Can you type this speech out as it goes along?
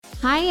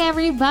Hi,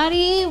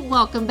 everybody.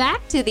 Welcome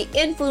back to the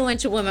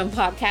Influential Women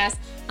Podcast.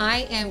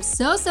 I am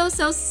so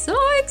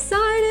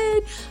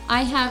excited.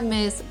 I have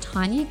Miss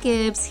Tawyna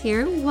Gibbs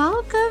here.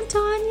 Welcome,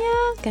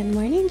 Tawyna. Good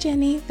morning,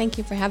 Jenny. Thank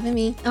you for having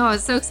me. Oh, I'm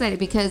so excited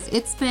because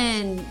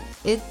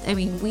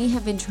we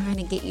have been trying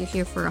to get you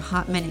here for a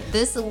hot minute.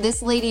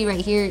 This lady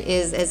right here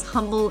is as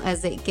humble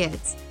as it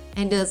gets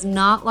and does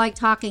not like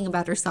talking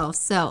about herself.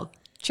 So,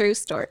 true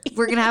story.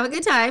 We're going to have a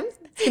good time.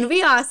 It's going to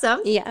be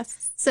awesome.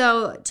 Yes.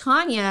 So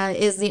Tawyna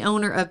is the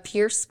owner of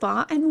Pure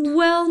Spa and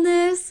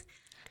Wellness.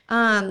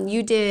 How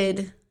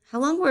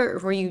long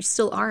were you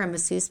still are a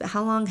masseuse, but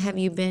how long have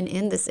you been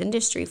in this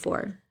industry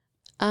for?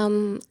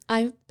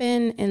 I've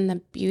been in the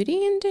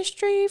beauty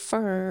industry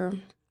for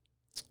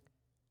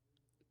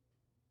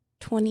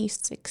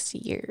 26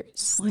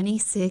 years.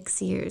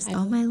 26 years.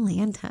 Oh, my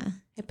Lanta.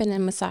 I've been a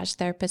massage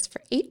therapist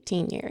for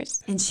 18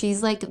 years. And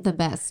she's like the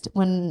best.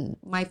 When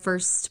my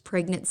first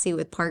pregnancy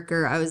with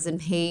Parker, I was in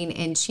pain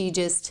and she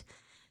just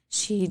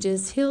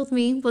healed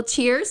me. Well,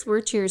 cheers. We're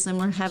cheers and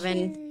we're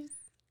having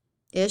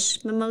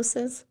ish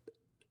mimosas.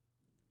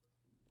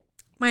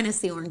 Minus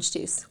the orange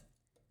juice.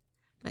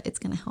 But it's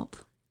going to help.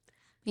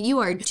 You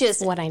are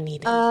just what I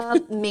needed.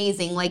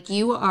 Amazing. Like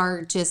you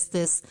are just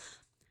this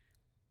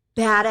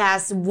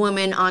badass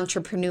woman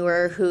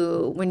entrepreneur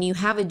who, when you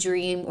have a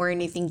dream or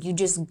anything, you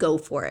just go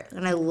for it.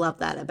 And I love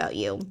that about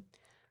you.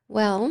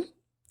 Well,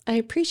 I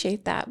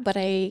appreciate that, but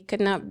I could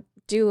not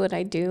do what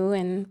I do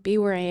and be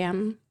where I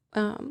am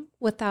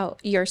without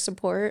your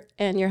support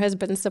and your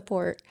husband's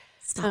support.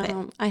 Stop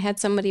it. I had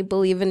somebody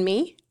believe in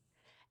me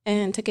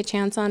and took a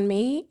chance on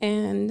me,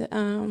 and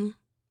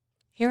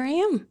here I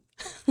am.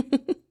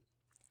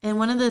 And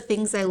one of the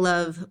things I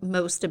love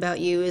most about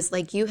you is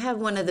like you have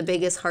one of the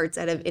biggest hearts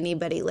out of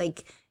anybody.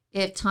 Like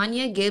if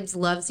Tawyna Gibbs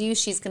loves you,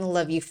 she's going to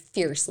love you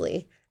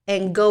fiercely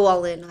and go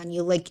all in on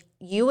you. Like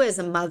you as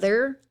a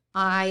mother,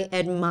 I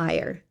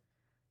admire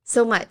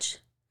so much.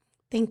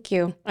 Thank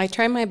you. I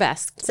try my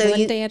best. So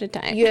one day at a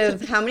time. You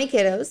have how many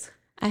kiddos?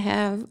 I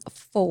have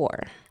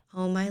 4.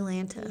 Oh, my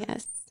Lanta.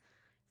 Yes.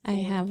 I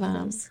have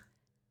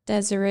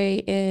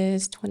Desiree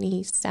is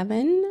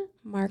 27.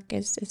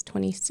 Marcus is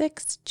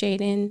 26,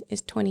 Jaden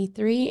is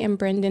 23, and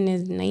Brendan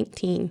is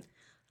 19.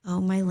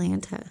 Oh, my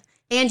Lanta.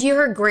 And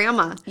you're her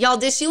grandma. Y'all,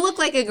 does she look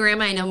like a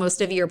grandma? I know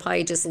most of you are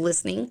probably just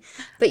listening,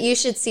 but you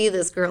should see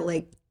this girl.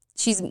 Like,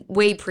 she's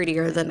way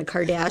prettier than a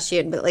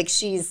Kardashian, but, like,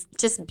 she's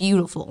just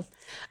beautiful.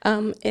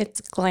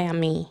 It's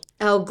glammy.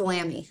 Oh,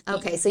 glammy.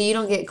 Okay, so you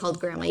don't get called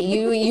grandma.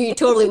 You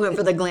totally went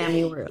for the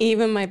glammy route.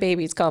 Even my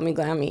babies call me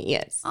glammy,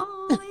 yes.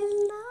 Oh, I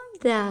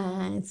love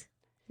that.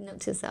 Note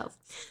to self.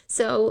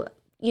 So,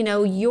 you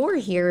know, you're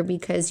here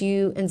because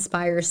you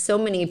inspire so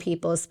many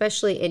people,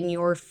 especially in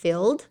your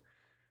field,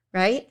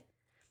 right?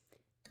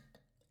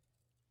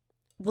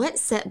 What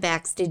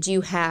setbacks did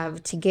you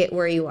have to get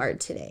where you are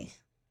today?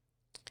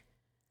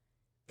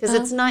 Because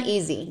it's not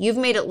easy. You've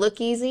made it look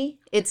easy.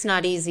 It's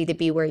not easy to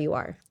be where you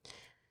are.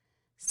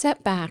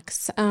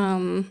 Setbacks.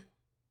 I'm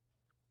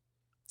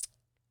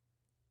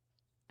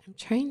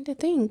trying to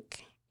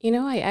think. You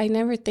know, I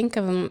never think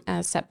of them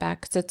as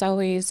setbacks. It's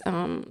always...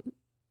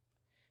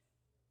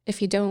 if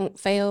you don't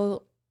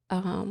fail,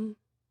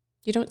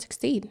 you don't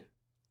succeed.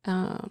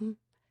 So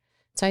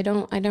I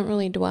don't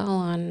really dwell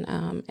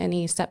on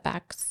any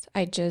setbacks.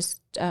 I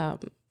just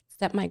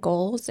set my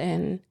goals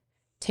and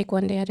take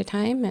one day at a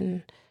time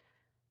and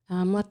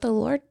let the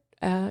Lord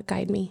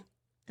guide me.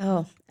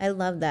 Oh, I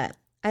love that.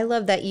 I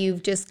love that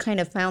you've just kind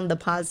of found the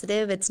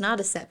positive. It's not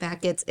a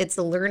setback. It's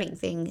a learning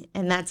thing,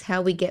 and that's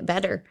how we get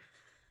better.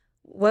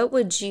 What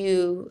would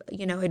you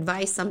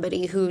advise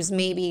somebody who's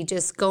maybe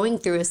just going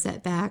through a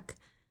setback?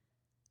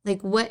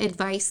 Like, what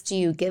advice do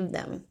you give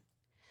them?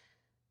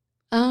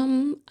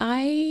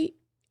 I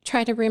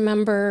try to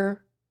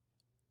remember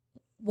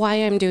why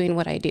I'm doing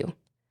what I do.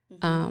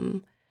 Mm-hmm.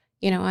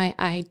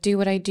 I do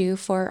what I do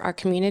for our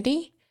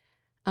community,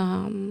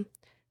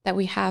 that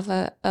we have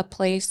a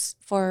place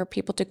for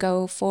people to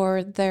go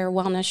for their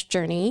wellness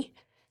journey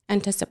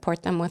and to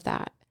support them with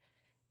that.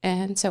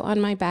 And so on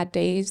my bad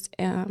days,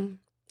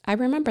 I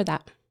remember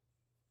that.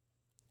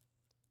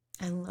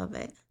 I love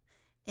it.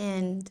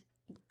 And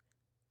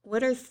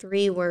what are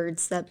 3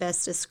 words that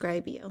best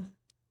describe you?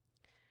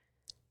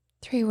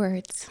 3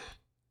 words.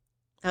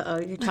 Uh-oh,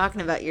 you're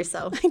talking about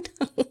yourself. I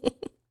know.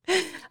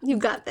 You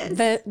got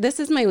this. This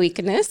is my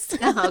weakness.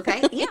 Oh,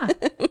 okay, yeah.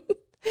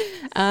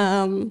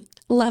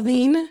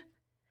 Loving,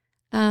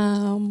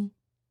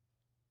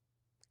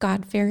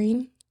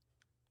 God-fearing,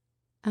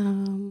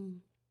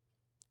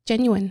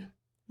 genuine.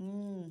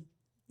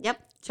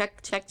 Yep,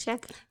 check.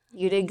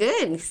 You did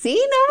good. See,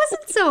 that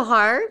wasn't so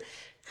hard.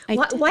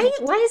 Why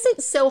is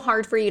it so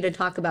hard for you to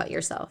talk about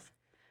yourself?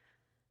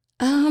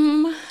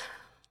 I'm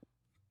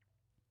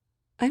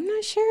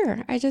not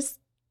sure. I just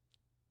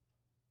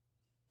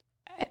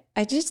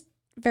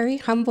very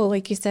humble,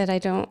 like you said.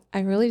 I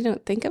really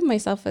don't think of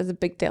myself as a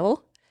big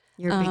deal.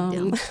 You're a big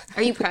deal.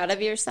 Are you proud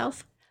of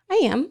yourself? I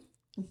am.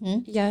 Mm-hmm.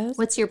 Yes.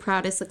 What's your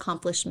proudest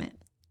accomplishment?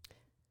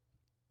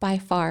 By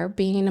far,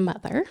 being a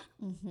mother.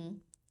 Mm-hmm.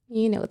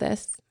 You know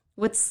this.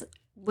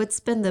 What's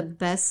been the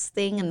best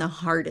thing and the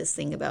hardest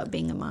thing about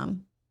being a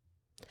mom?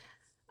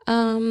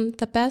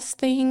 The best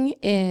thing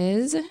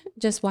is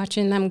just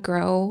watching them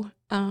grow,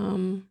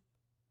 and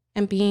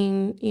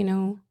being,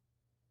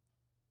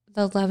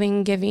 the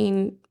loving,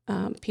 giving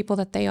people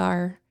that they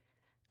are,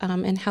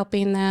 and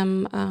helping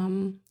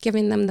them,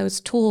 giving them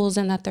those tools,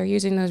 and that they're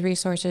using those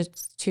resources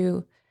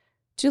to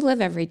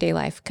live everyday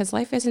life, because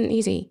life isn't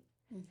easy.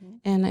 Mm-hmm.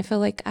 And I feel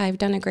like I've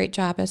done a great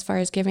job as far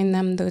as giving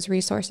them those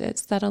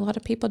resources that a lot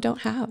of people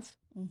don't have.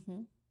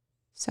 Mm-hmm.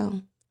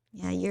 So,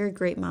 Yeah, you're a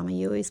great mama.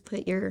 You always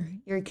put your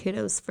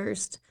kiddos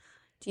first.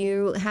 Do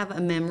you have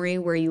a memory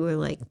where you were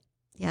like,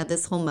 yeah,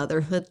 this whole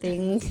motherhood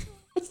thing?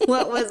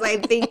 What was I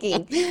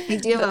thinking?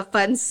 Like, do you have a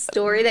fun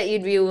story that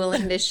you'd be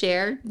willing to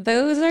share?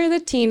 those are the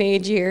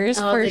teenage years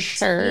for The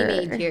sure.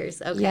 teenage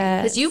years. Okay.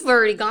 Yes. Because you've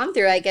already gone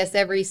through, I guess,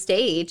 every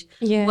stage.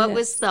 Yeah. What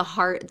was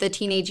the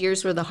teenage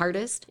years were the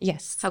hardest?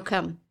 Yes. How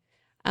come?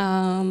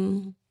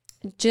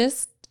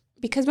 Just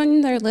because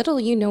when they're little,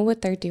 you know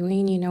what they're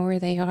doing, you know where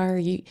they are.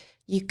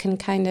 You can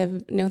kind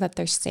of know that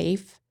they're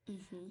safe,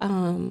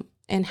 and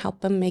help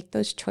them make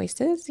those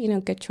choices,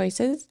 good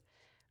choices.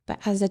 But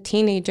as a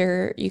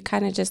teenager, you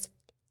kind of just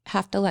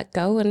have to let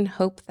go and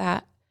hope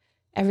that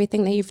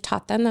everything that you've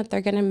taught them, that they're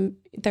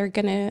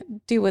gonna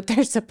do what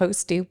they're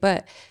supposed to.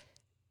 But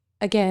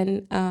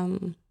again,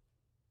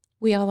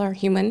 we all are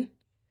human,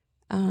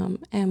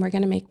 and we're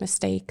gonna make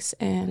mistakes,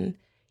 and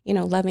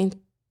loving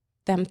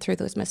them through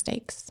those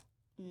mistakes.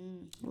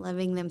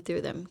 Loving them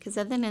through them. Because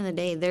at the end of the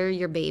day, they're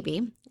your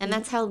baby. And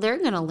that's how they're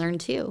going to learn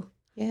too.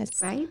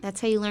 Yes. Right? That's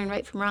how you learn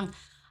right from wrong.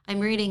 I'm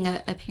reading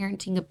a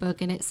parenting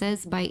book, and it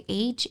says by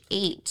age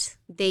 8,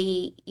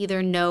 they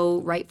either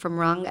know right from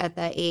wrong at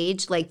that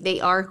age. Like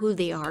they are who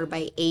they are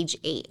by age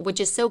 8,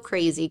 which is so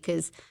crazy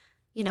because,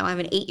 I'm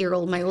an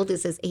 8-year-old. My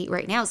oldest is 8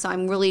 right now. So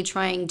I'm really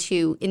trying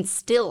to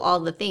instill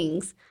all the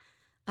things.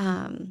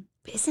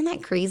 But isn't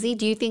that crazy?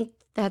 Do you think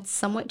that's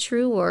somewhat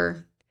true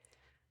or?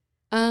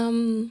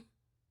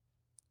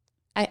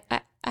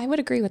 I would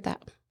agree with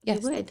that.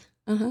 Yes. You would.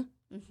 Uh-huh.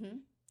 Mm-hmm.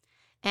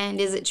 And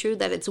is it true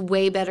that it's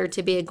way better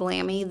to be a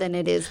glammy than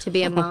it is to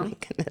be a Oh mom? my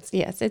goodness.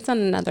 Yes, it's on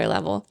another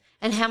level.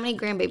 And how many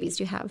grandbabies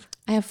do you have?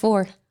 I have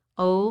 4.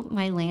 Oh,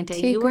 my Lanta.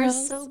 2 You are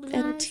girls so blessed.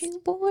 and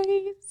 2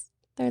 boys.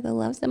 They're the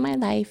loves of my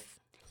life.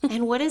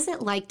 And what is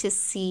it like to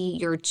see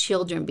your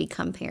children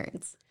become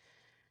parents?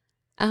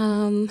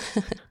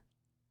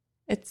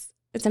 It's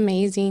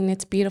amazing.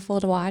 It's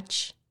beautiful to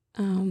watch.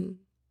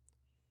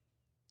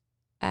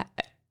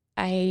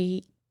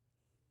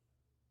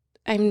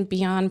 I'm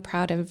beyond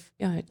proud of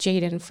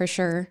Jaden for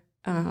sure.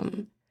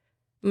 I'm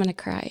gonna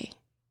cry.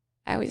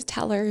 I always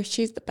tell her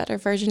she's the better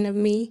version of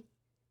me,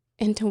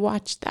 and to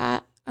watch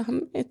that,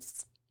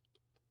 it's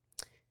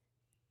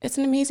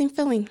an amazing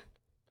feeling.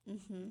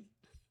 Mm-hmm.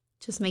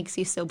 Just makes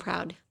you so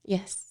proud.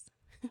 Yes,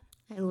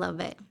 I love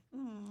it.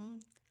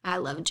 I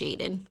love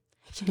Jaden.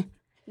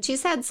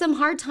 She's had some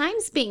hard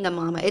times being a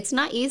mama. It's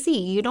not easy.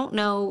 You don't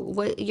know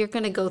what you're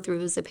going to go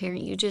through as a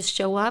parent. You just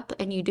show up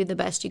and you do the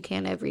best you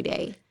can every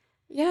day.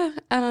 Yeah.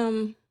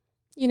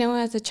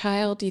 As a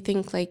child, you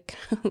think like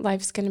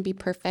life's going to be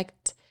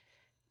perfect,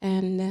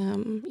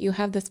 and you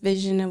have this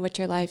vision of what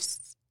your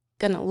life's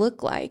going to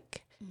look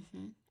like.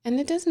 Mm-hmm. And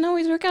it doesn't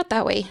always work out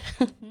that way.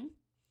 Mm-hmm.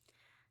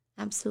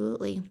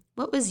 Absolutely.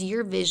 What was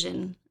your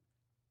vision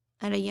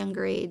at a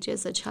younger age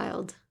as a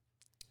child?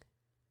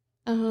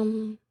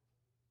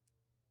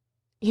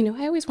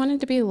 I always wanted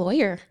to be a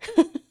lawyer.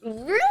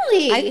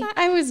 Really? I thought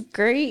I was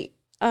great,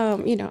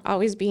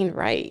 always being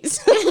right.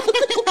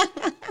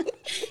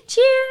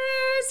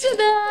 Cheers to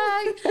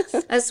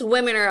that. Us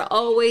women are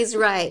always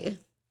right.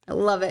 I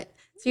love it.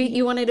 So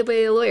you wanted to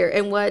be a lawyer,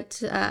 and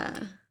what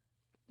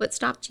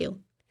stopped you?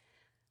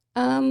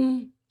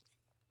 I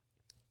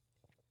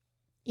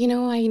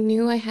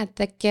knew I had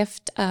the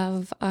gift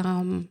of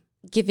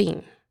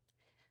giving.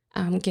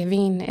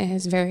 Giving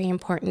is very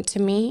important to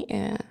me.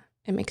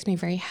 It makes me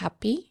very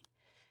happy.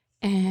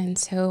 And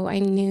so I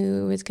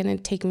knew it was going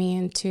to take me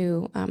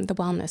into the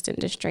wellness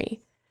industry.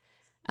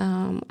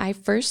 I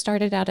first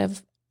started out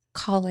of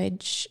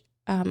college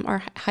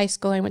or high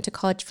school. I went to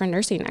college for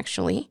nursing,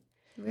 actually.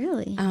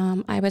 Really?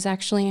 I was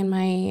actually in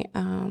my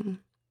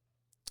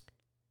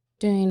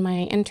doing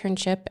my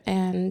internship,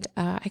 and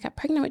I got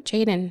pregnant with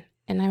Jaden,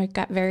 and I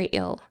got very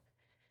ill.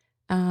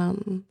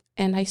 And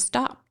I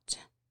stopped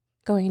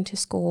going to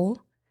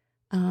school.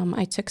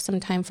 I took some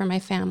time for my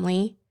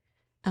family,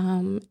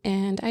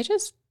 and I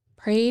just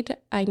prayed.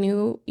 I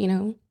knew,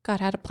 God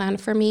had a plan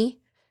for me.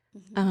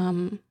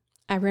 Mm-hmm.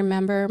 I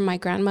remember my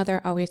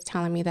grandmother always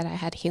telling me that I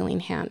had healing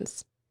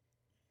hands.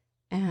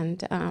 And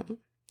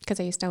because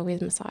I used to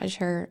always massage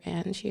her,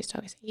 and she used to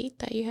always say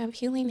that you have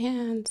healing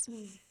hands.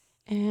 Mm.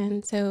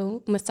 And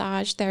so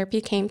massage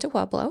therapy came to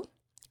Pueblo,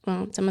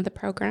 some of the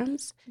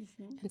programs.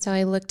 Mm-hmm. And so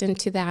I looked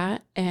into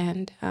that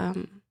and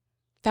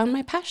found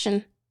my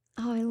passion.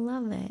 Oh, I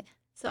love it.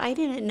 So I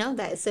didn't know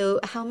that. So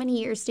how many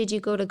years did you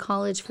go to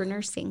college for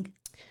nursing?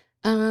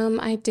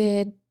 I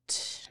did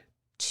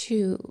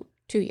 2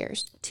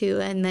 years. 2,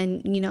 and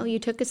then, you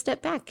took a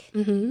step back.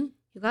 Mm-hmm.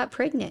 you got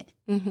pregnant.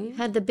 Mm-hmm. You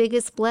had the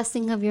biggest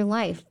blessing of your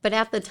life. But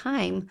at the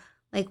time,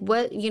 like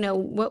what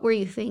were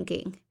you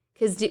thinking?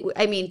 Because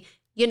I mean,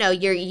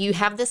 you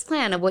have this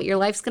plan of what your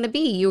life's going to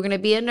be. You were going to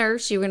be a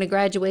nurse. You were going to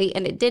graduate,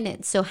 and it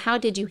didn't. So how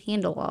did you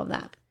handle all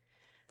that?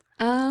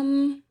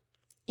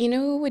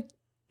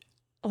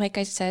 Like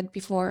I said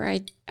before,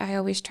 I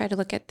always try to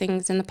look at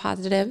things in the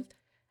positive.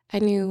 I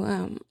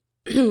knew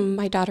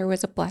my daughter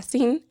was a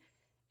blessing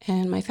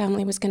and my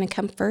family was going to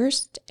come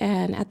first.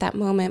 And at that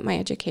moment, my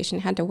education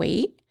had to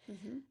wait.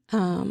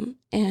 Mm-hmm.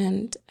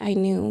 And I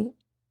knew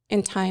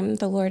in time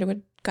the Lord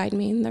would guide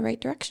me in the right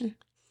direction.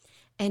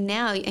 And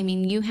now, I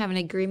mean, you have an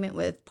agreement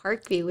with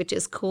Parkview, which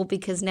is cool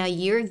because now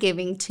you're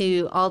giving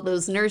to all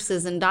those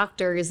nurses and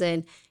doctors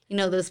and,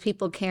 those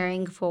people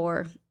caring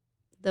for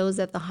those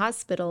at the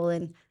hospital.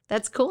 And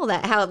that's cool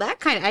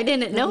I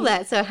didn't know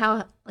that. So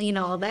how,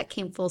 all that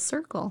came full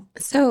circle.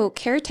 So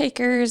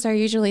caretakers are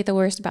usually the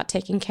worst about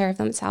taking care of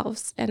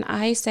themselves. And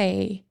I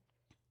say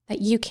that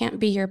you can't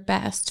be your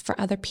best for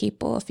other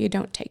people if you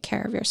don't take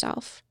care of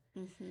yourself.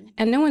 Mm-hmm.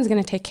 And no one's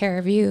going to take care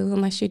of you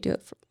unless you do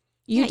it.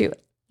 Do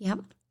it. Yep.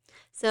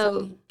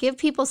 So give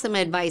people some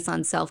advice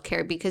on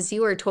self-care because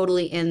you are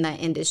totally in that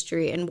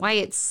industry and why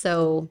it's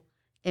so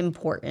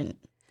important.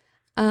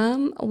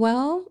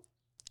 Well,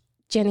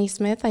 Jenny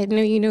Smith, I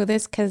know you know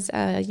this because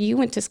you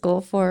went to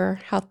school for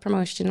health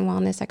promotion,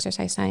 wellness,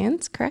 exercise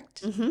science,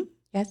 correct? Mm-hmm.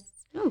 Yes.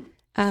 Oh,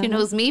 she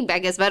knows me, I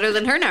guess, better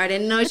than her now. I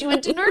didn't know she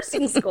went to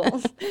nursing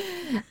school.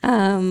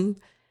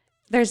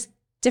 There's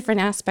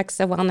different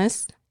aspects of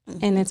wellness,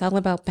 and it's all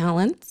about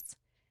balance.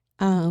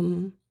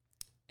 And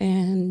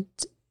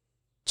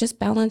just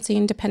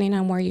balancing depending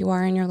on where you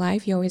are in your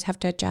life. You always have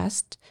to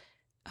adjust,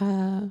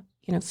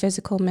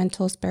 physical,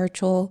 mental,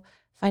 spiritual,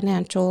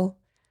 financial,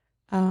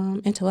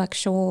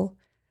 intellectual.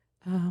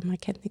 I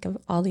can't think of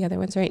all the other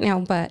ones right now,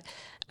 but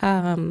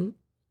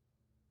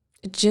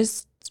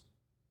just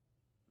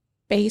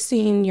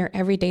basing your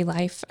everyday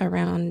life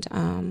around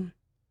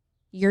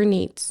your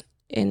needs.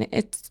 And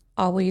it's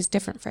always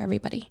different for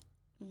everybody.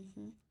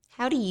 Mm-hmm.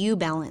 How do you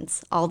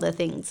balance all the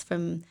things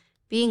from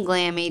being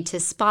glammy to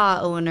spa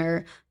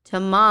owner to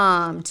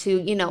mom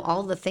to,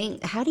 all the things?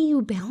 How do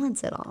you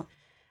balance it all?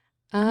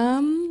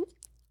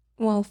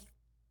 Well,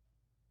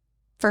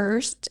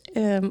 first,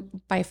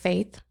 by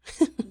faith.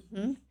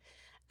 Mm-hmm.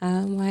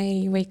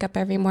 I wake up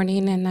every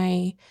morning and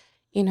I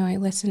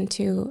listen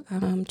to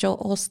Joel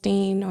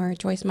Osteen or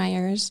Joyce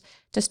Myers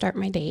to start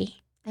my day.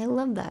 I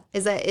love that.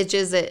 Is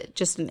it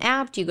just an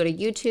app? Do you go to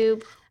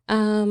YouTube?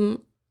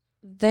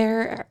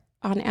 They're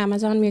on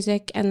Amazon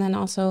Music and then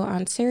also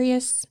on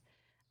Sirius.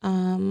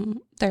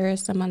 There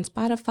is some on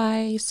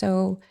Spotify.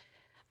 So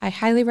I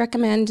highly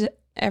recommend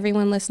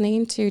everyone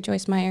listening to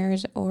Joyce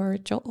Myers or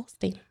Joel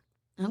Osteen.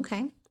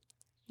 Okay.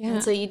 Yeah.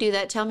 And so you do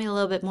that. Tell me a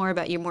little bit more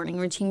about your morning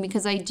routine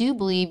because I do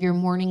believe your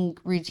morning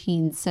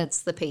routine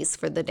sets the pace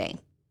for the day.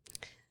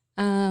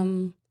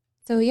 So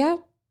yeah,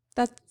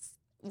 that's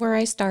where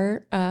I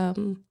start.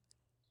 I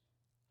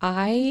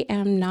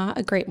am not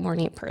a great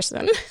morning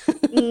person.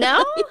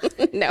 No?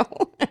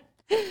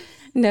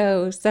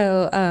 No.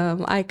 So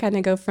I kind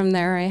of go from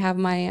there. I have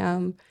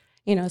my,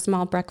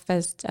 small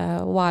breakfast,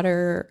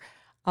 water,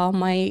 all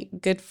my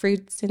good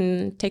fruits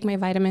and take my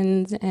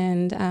vitamins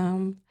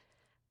and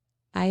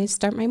I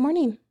start my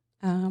morning.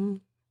 I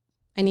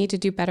need to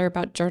do better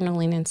about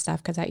journaling and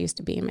stuff because that used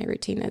to be in my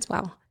routine as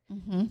well.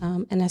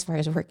 Mm-hmm. And as far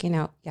as working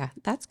out, yeah,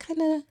 that's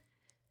kind of,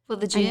 well,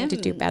 the gym I need to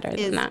do better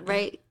than that.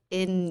 Right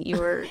in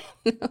your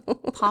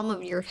palm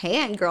of your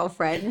hand,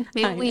 girlfriend.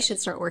 Maybe we should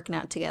start working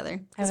out together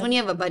because when you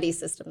have a buddy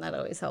system, that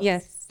always helps.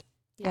 Yes.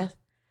 Yeah.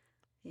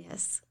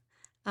 Yes.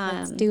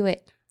 Let's do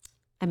it.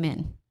 I'm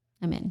in.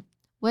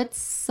 What's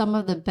some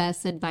of the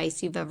best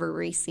advice you've ever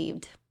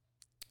received?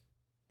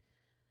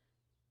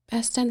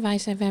 Best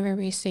advice I've ever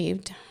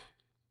received.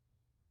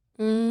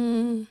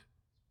 Trying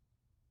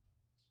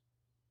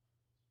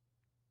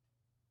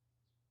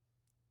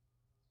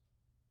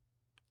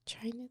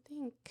to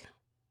think.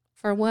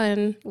 For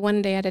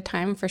one day at a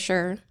time for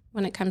sure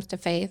when it comes to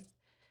faith.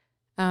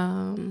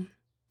 But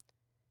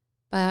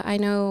I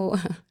know,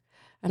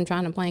 I'm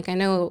drawing a blank. I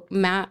know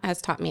Matt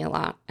has taught me a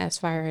lot as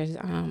far as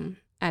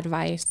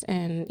advice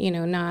and,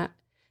 not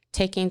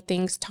taking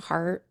things to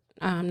heart,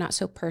 not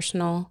so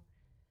personal,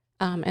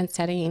 and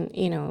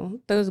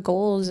setting, those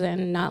goals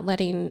and not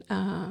letting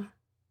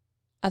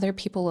other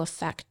people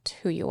affect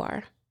who you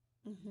are.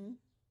 Mm-hmm.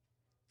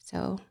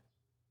 So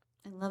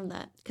I love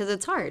that because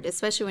it's hard,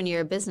 especially when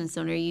you're a business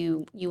owner.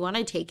 You want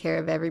to take care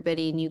of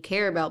everybody and you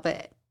care about,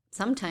 but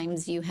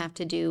sometimes you have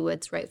to do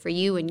what's right for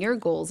you and your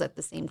goals at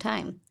the same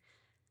time.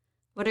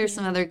 What are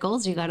some other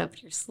goals you got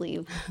up your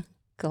sleeve?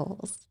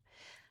 Goals.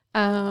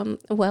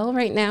 Well,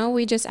 right now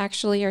we just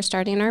actually are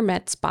starting our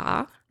med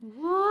spa.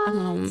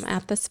 What?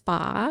 At the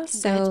spa.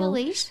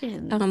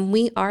 Congratulations. So,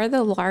 we are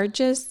the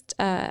largest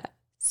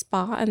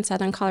spa in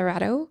Southern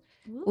Colorado.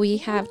 Ooh. We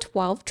have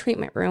 12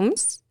 treatment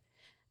rooms.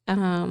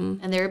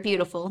 And they're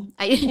beautiful.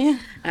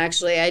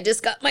 Actually, I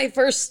just got my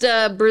first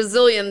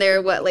Brazilian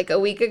there, like a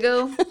week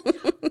ago?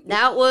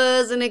 That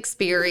was an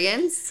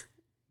experience.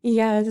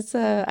 Yeah,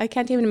 I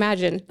can't even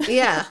imagine.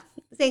 Yeah.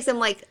 Thanks. I'm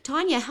like,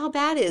 Tanya, how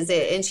bad is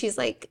it? And she's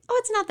like, oh,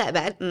 it's not that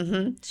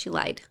bad. She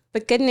lied.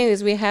 But good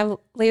news, we have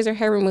laser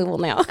hair removal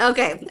now.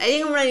 Okay. I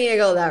think I'm ready to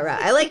go that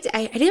route.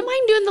 I didn't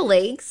mind doing the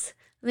legs,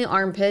 the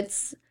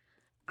armpits.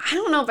 I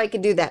don't know if I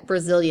could do that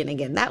Brazilian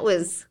again. That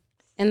was.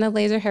 And the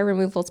laser hair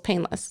removal is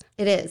painless.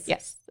 It is.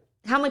 Yes.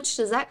 How much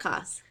does that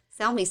cost?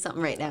 Sell me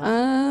something right now.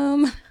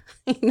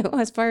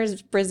 As far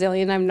as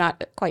Brazilian, I'm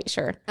not quite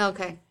sure.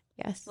 Okay.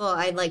 Yes. Well,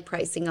 I'd like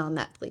pricing on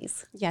that,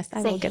 please. Yes,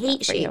 I will get hate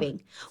that for shaving.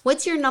 you.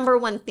 What's your number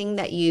one thing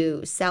that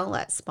you sell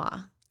at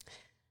spa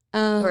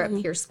or at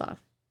Pure Spa?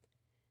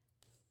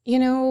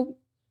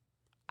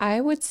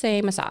 I would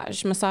say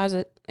massage.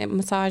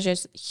 Massage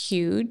is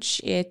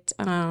huge.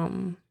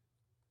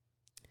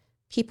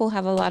 People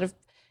have a lot of.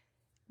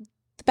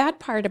 The bad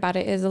part about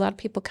it is a lot of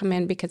people come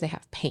in because they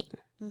have pain.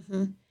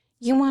 Mm-hmm.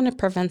 You want to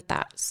prevent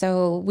that.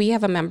 So we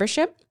have a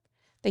membership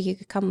that you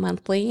could come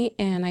monthly.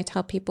 And I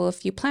tell people,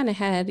 if you plan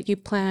ahead, you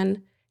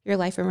plan your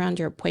life around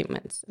your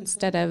appointments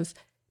instead of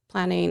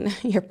planning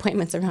your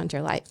appointments around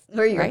your life.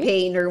 Or your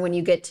pain or when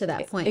you get to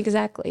that point.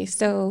 Exactly.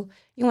 So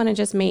you want to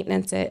just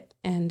maintenance it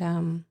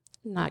and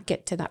not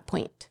get to that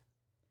point.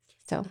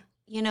 So,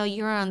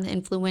 you're on the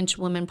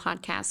Influential Women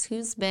podcast.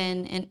 Who's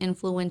been an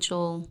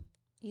influential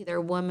either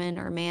woman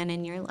or man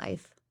in your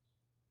life?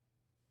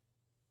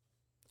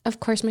 Of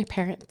course, my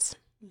parents.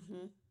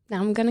 Mm-hmm.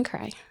 Now I'm going to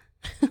cry.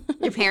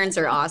 Your parents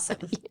are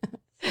awesome.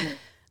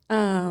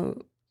 Yeah.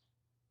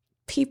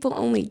 People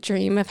only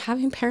dream of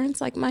having parents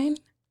like mine.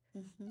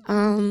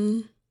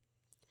 Mm-hmm.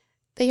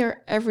 They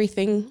are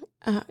everything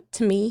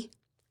to me.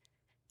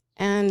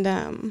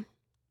 And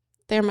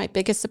they're my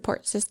biggest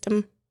support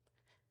system.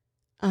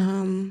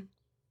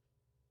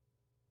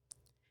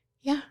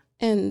 Yeah.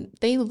 And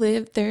they're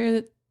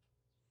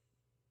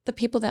the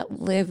people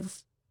that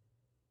live.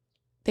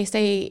 They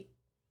say,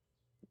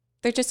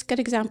 they're just good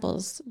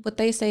examples. What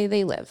they say,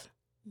 they live.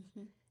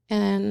 Mm-hmm.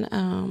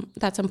 And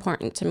that's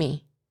important to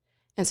me.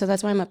 And so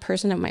that's why I'm a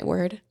person of my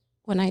word.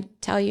 When I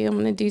tell you I'm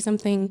going to do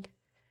something,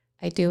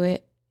 I do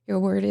it. Your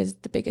word is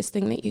the biggest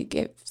thing that you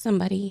give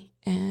somebody,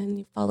 and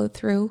you follow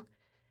through.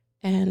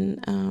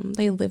 And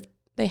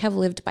they have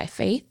lived by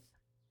faith.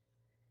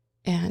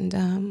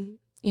 And,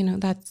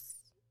 that's,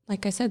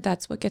 like I said,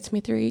 that's what gets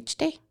me through each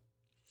day.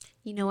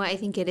 You know what I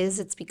think it is?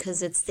 It's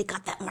because they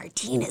got that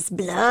Martinez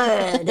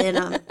blood in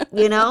them,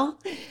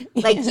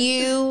 Like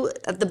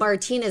the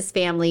Martinez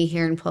family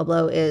here in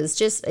Pueblo is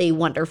just a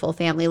wonderful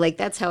family. Like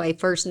that's how I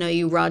first know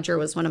you. Roger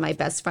was one of my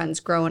best friends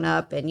growing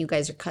up, and you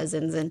guys are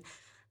cousins. And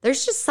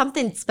there's just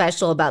something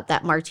special about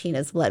that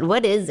Martinez blood.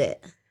 What is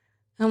it?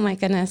 Oh my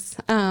goodness.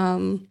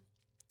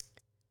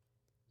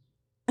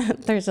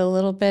 There's a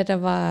little bit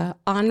of a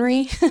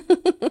ornery,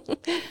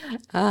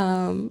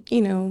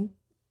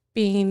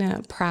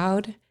 being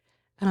proud.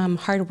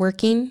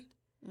 Hardworking,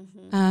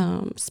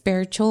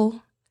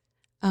 spiritual,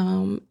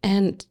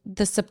 and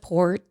the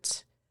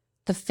support,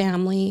 the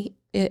family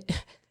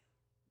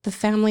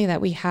that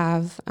we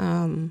have,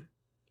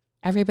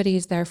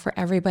 everybody's there for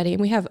everybody.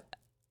 And we have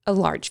a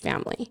large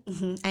family.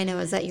 Mm-hmm. I know.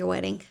 Is that your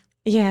wedding?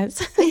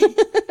 Yes.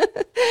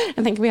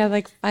 I think we had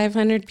like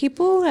 500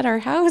 people at our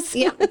house.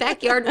 Yeah,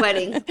 backyard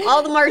wedding.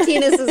 All the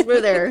Martinezes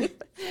were there.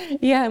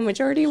 Yeah,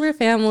 majority were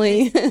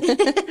family.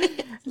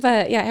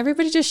 But yeah,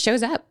 everybody just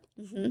shows up.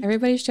 Mm-hmm.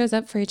 Everybody shows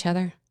up for each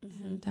other.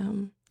 Mm-hmm.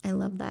 And, I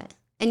love that.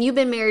 And you've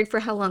been married for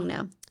how long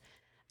now?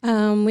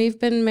 We've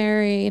been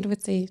married,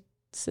 this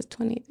is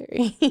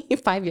 23,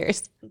 5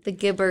 years. The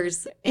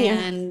Gibbers. Yeah.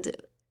 And,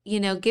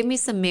 give me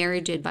some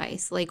marriage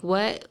advice. Like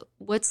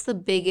what's the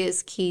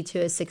biggest key to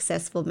a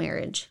successful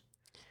marriage?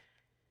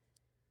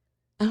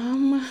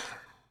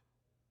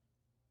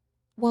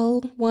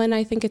 Well, one,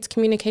 I think it's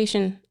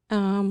communication,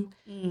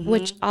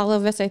 which all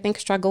of us, I think,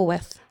 struggle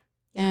with.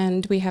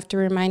 And we have to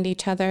remind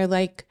each other,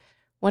 like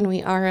when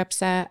we are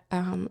upset,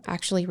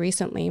 actually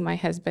recently, my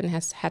husband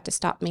has had to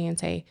stop me and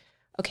say,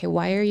 okay,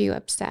 why are you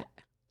upset?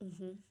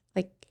 Mm-hmm.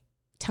 Like,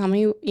 tell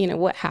me,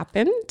 what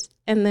happened,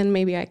 and then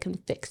maybe I can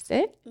fix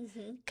it.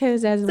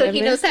 Because women,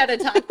 he knows how to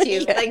talk to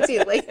you. Yeah.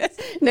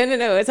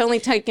 No. It's only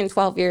taken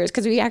 12 years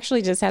because we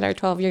actually just had our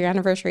 12-year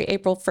anniversary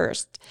April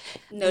 1st.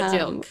 No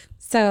joke.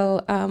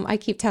 So I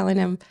keep telling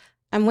him,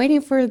 I'm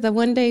waiting for the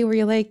one day where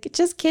you're like,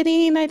 just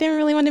kidding. I didn't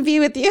really want to be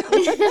with you.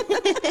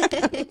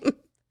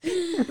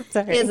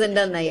 Sorry. He hasn't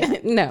done that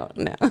yet. No.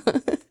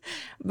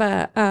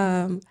 But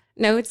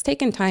no, it's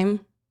taken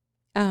time.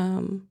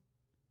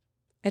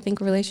 I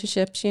think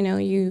relationships,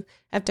 you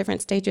have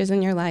different stages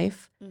in your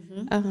life.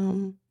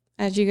 Mm-hmm.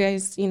 As you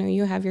guys,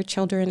 you have your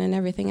children and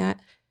everything.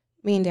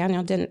 Me and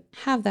Daniel didn't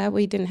have that.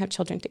 We didn't have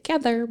children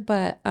together,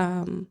 but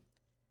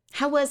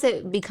how was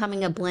it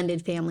becoming a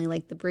blended family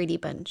like the Brady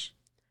Bunch?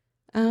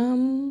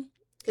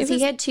 Because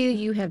he had two,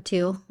 you have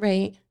two.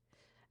 Right.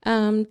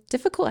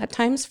 Difficult at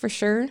times for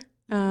sure.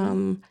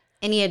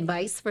 Any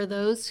advice for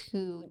those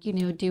who,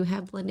 do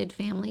have blended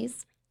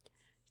families?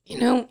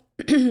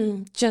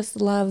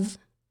 Just love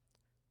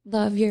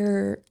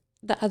your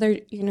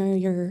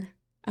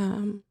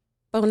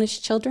bonus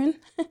children,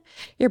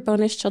 your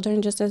bonus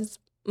children just as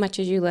much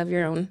as you love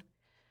your own.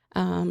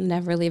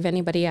 Never leave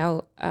anybody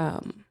out.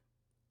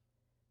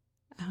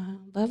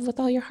 Love with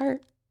all your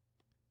heart.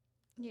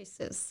 You're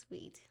so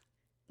sweet.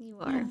 You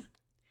are. Yeah.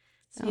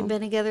 So you've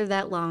been together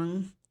that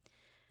long.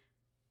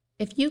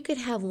 If you could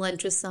have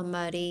lunch with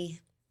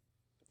somebody,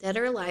 dead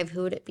or alive,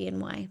 who would it be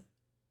and why?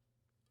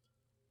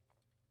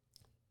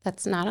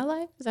 That's not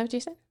alive? Is that what you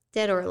said?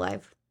 Dead or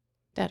alive.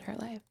 Dead or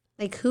alive.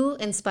 Like, who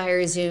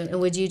inspires you? And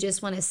would you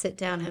just want to sit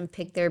down and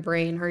pick their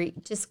brain or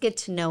just get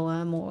to know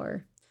them?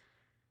 Or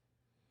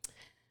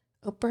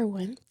Oprah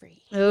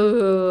Winfrey.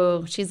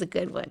 oh, she's a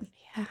good one.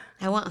 Yeah.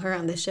 I want her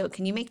on the show.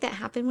 Can you make that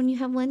happen when you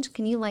have lunch?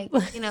 Can you, like,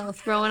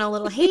 throw in a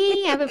little,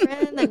 hey, I have a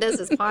friend that does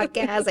this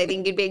podcast. I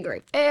think you'd be a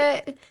great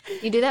fit.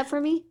 You do that for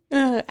me?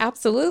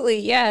 Absolutely,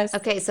 yes.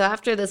 Okay, so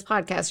after this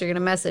podcast, you're going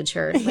to message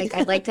her. Like,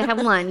 I'd like to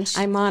have lunch.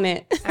 I'm on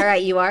it. All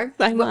right, you are?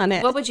 I'm on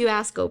it. What would you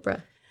ask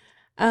Oprah?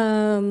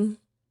 I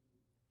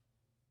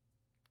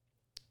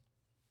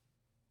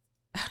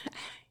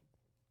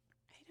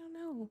don't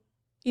know.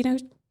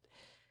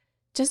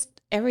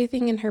 Just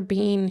everything in her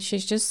being.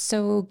 She's just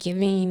so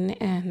giving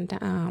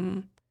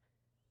and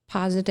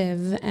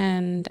positive,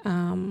 and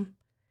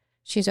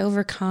she's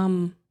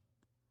overcome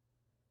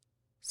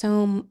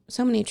so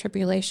many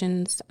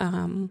tribulations.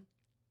 I'm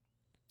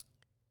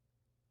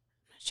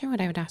not sure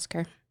what I would ask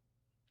her.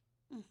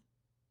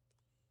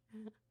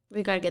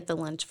 We got to get the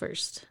lunch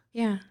first.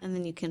 Yeah. And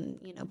then you can,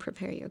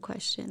 prepare your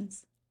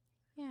questions.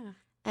 Yeah.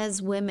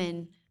 As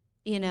women,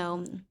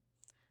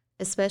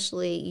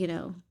 especially,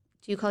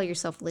 do you call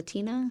yourself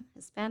Latina,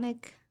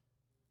 Hispanic?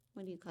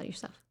 What do you call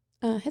yourself?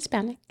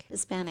 Hispanic.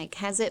 Hispanic.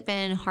 Has it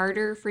been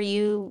harder for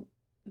you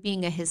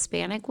being a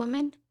Hispanic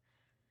woman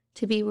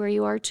to be where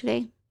you are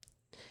today?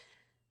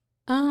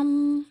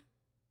 I'm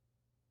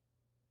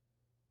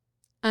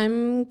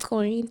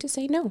going to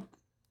say no.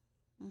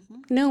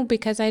 Mm-hmm. No,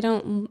 because I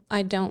don't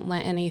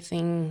let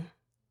anything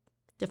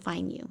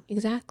define you.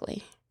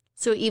 Exactly.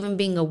 So even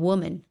being a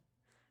woman?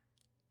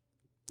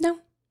 No.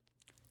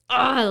 Oh,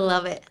 I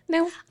love it.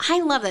 No.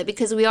 I love that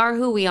because we are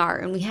who we are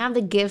and we have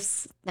the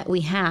gifts that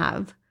we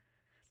have.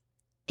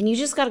 And you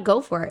just got to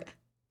go for it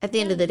at the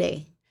end of the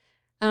day.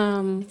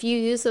 If you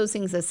use those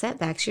things as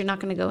setbacks, you're not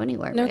going to go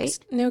anywhere, right?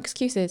 No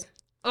excuses.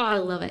 Oh, I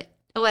love it.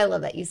 Oh, I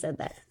love that you said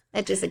that.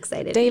 That just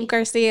excited Dave me.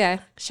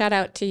 Garcia, shout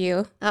out to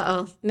you.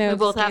 Uh-oh. No we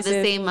both have the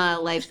excuses. same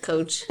life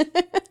coach.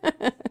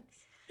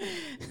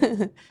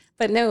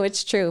 But no,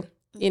 it's true.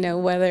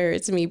 Whether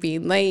it's me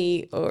being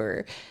late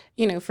or,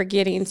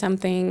 forgetting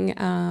something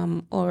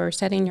or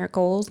setting your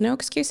goals, no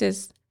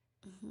excuses.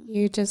 Mm-hmm.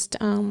 You just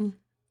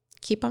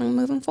keep on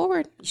moving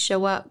forward.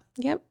 Show up.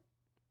 Yep.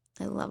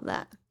 I love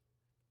that.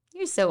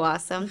 You're so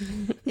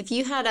awesome. If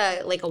you had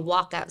a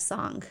walkout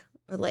song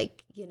or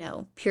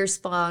Pure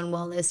Spa and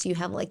Wellness, you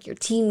have your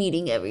team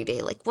meeting every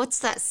day. What's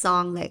that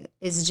song that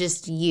is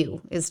just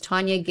you? Is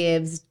Tawyna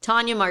Gibbs,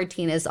 Tanya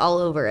Martinez all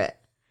over it?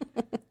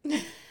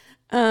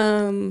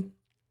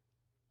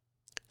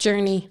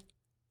 Journey.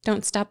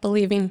 Don't Stop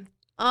Believing.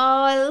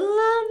 Oh, I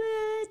love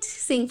it.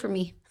 Sing for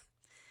me.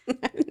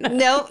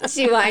 Nope,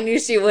 I knew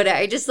she would.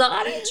 I just thought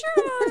I'd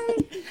try.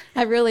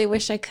 I really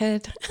wish I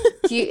could.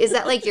 Is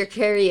that your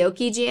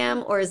karaoke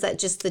jam, or is that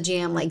just the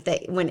jam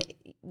that when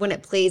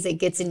it plays, it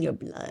gets in your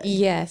blood?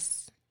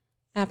 Yes,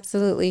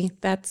 absolutely.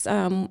 That's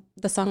the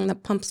song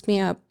that pumps me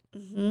up.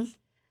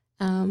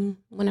 Mm-hmm.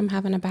 When I'm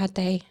having a bad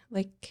day,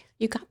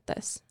 you got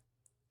this.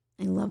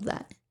 I love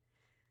that.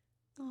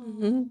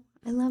 Mm-hmm.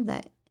 I love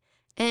that.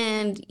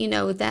 And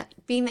that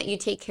being that you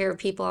take care of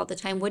people all the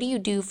time, what do you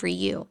do for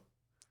you?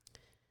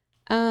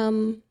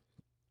 I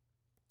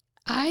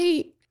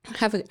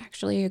have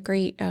actually a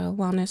great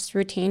wellness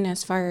routine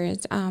as far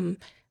as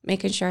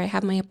making sure I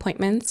have my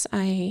appointments.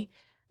 I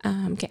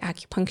get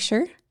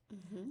acupuncture.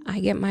 Mm-hmm. I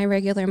get my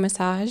regular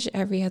massage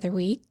every other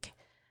week.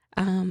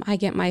 I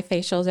get my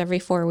facials every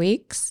 4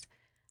 weeks.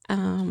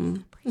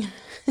 So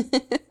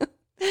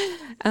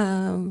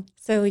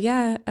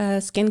yeah,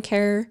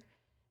 skincare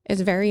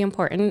is very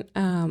important.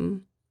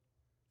 And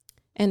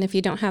if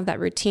you don't have that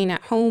routine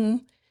at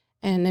home,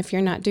 and if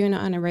you're not doing it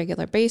on a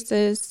regular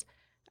basis,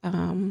 you're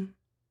not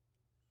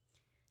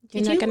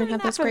going to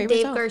have those great Dave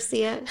results.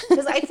 Garcia?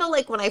 Because I felt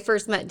like when I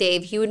first met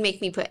Dave, he would make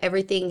me put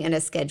everything in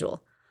a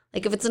schedule.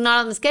 If it's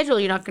not on the schedule,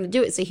 you're not going to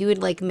do it. So he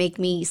would make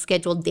me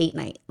schedule date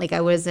night.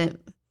 I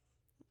wasn't,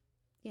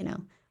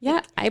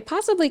 Yeah, I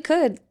possibly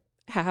could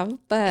have,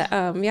 but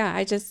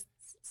I just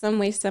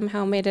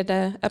somehow made it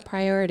a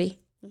priority.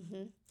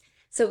 Mm-hmm.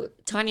 So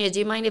Tawyna, do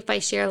you mind if I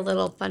share a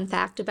little fun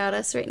fact about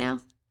us right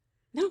now?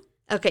 No.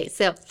 Okay,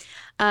 so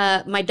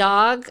my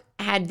dog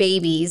had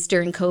babies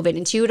during COVID,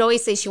 and she would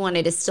always say she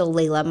wanted to still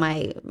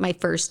Layla, my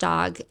first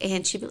dog.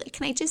 And she'd be like,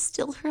 can I just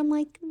still her? I'm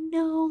like,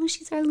 no,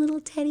 she's our little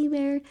teddy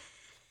bear.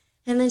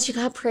 And then she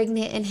got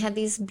pregnant and had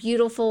these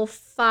beautiful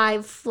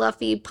 5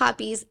 fluffy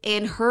puppies.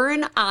 And her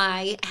and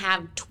I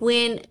have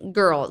twin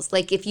girls.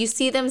 If you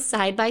see them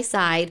side by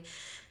side,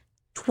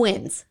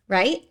 twins,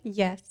 right?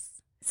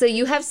 Yes. So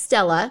you have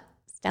Stella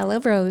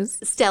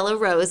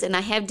Rose, and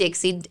I have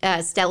Dixie.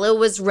 Stella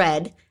was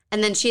red.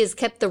 And then she has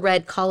kept the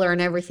red collar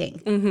and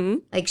everything. Mm-hmm.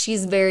 Like,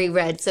 she's very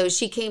red. So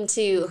she came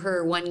to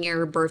her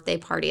 1-year birthday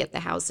party at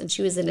the house, and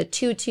she was in a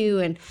tutu,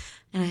 and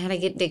I had to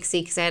get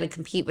Dixie because I had to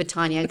compete with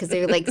Tawyna because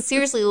they were like,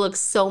 seriously look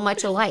so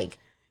much alike.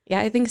 Yeah,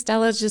 I think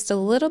Stella's just a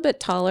little bit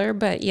taller,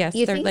 but yes,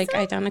 You they're think like so?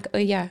 identical.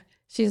 Yeah,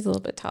 she's a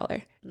little bit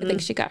taller. I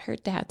think she got her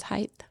dad's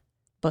height,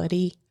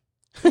 buddy.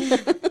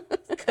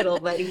 Good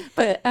old buddy.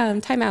 But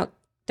time out.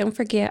 Don't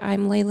forget,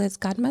 I'm Layla's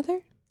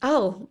godmother.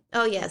 Oh,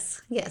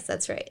 yes. Yes,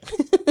 that's right.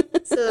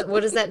 So what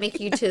does that make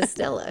you to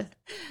Stella?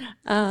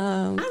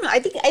 I don't know. I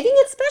think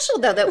it's special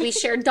though that we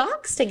shared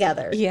dogs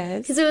together.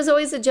 Yes. Because it was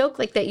always a joke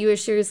like that you were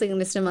seriously going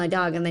to steal my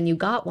dog and then you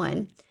got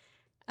one.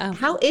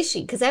 How is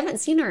she? Because I haven't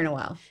seen her in a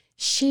while.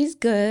 She's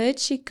good.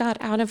 She got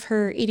out of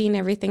her eating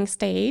everything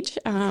stage.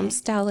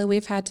 Stella,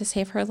 we've had to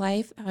save her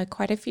life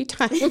quite a few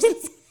times.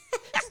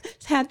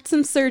 Had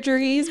some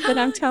surgeries, but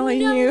I'm telling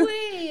No you.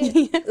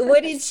 way.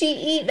 What did she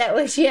eat that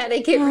way she had to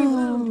get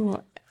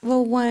removed?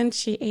 Well, one,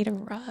 she ate a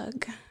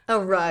rug. A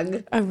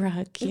rug. A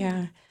rug,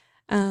 yeah.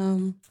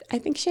 I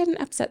think she had an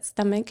upset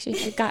stomach. She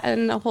had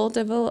gotten a hold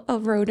of a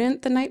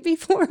rodent the night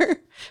before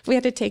we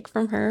had to take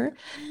from her.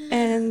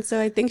 And so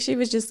I think she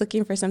was just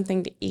looking for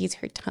something to ease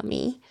her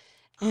tummy.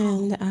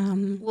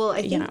 And well,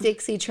 I think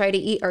Dixie tried to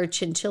eat our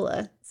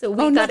chinchilla. So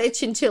we got a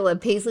chinchilla.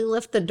 Paisley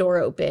left the door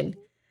open.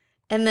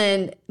 And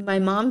then my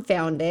mom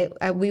found it.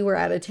 We were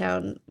out of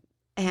town.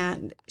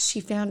 And she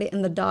found it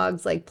in the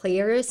dog's like play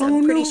area. So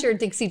I'm pretty sure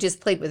Dixie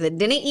just played with it.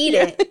 Didn't eat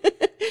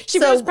it. She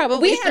was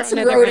probably we had some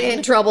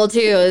rodent trouble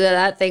too.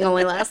 That thing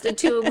only lasted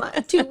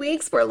 2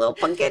 weeks for a little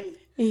pumpkin.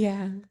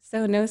 Yeah.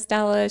 So no,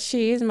 Stella,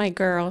 she's my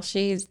girl.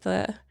 She's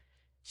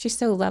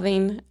so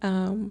loving.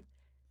 I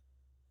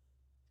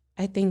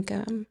think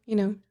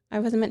I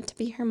was meant to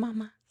be her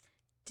mama.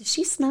 Does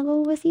she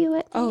snuggle with you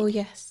at night? Oh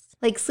yes.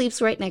 Like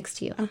sleeps right next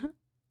to you. Uh-huh.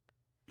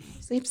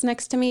 Sleeps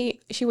next to me.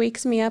 She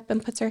wakes me up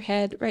and puts her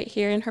head right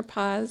here in her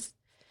paws.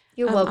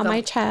 You're welcome. On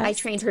my chest. I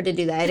trained her to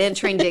do that. I didn't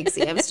train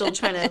Dixie. I'm still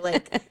trying to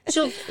like.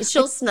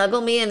 She'll snuggle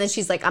me, and then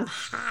she's like, "I'm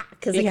hot,"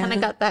 because it kind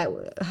of got that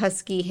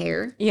husky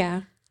hair.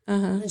 Yeah.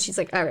 And she's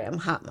like, "All right, I'm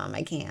hot, Mom.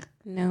 I can't."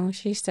 No,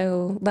 she's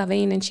so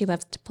loving, and she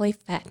loves to play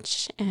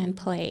fetch and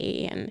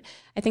play, and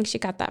I think she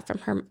got that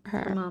from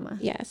her mama.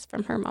 Yes,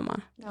 from her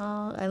mama.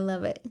 Oh, I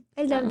love it.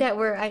 I love that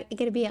I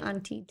get to be an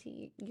auntie to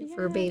you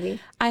for a baby.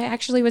 I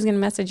actually was gonna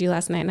message you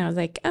last night, and I was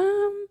like,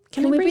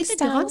 Can we bring the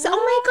dogs? Oh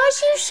my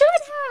gosh, you should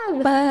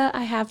have. But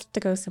I have to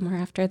go somewhere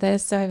after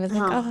this, so I was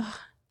like,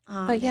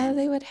 but yeah,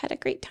 they would have had a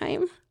great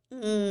time.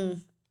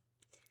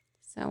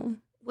 So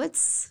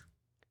what's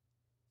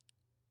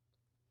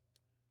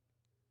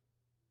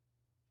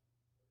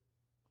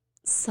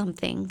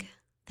something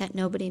that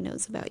nobody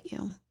knows about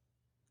you?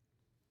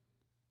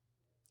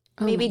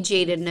 Maybe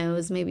Jada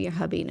knows, maybe your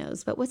hubby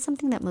knows, but what's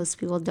something that most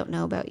people don't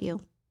know about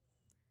you?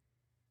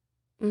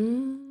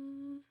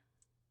 I'm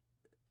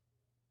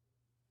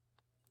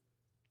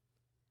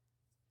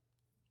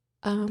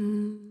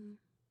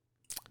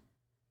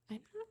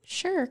not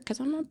sure because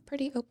I'm a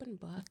pretty open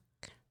book.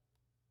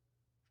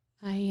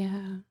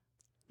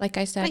 Like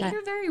I said, but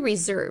you're very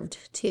reserved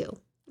too.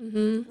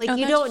 Mm-hmm. Like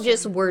you don't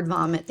just word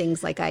vomit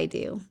things like I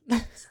do.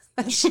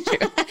 That's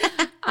true.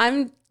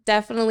 I'm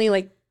definitely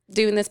like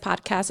doing this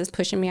podcast is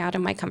pushing me out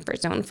of my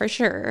comfort zone for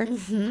sure.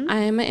 Mm-hmm.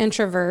 I'm an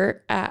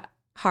introvert at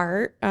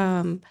heart.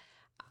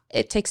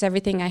 It takes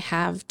everything I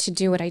have to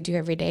do what I do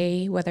every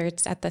day, whether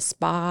it's at the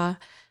spa.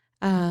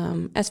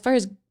 As far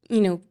as,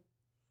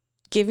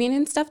 giving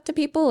and stuff to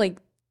people, like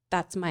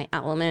that's my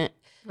element.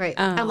 Right.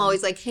 I'm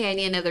always like, hey, I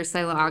need another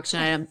silent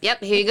auction item.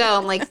 Yep, here you go.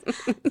 I'm like,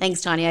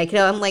 thanks, Tanya.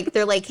 I'm like,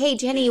 they're like, hey,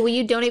 Jenny, will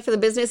you donate for the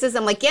businesses?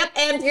 I'm like, yep,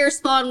 and Pure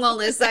Spa and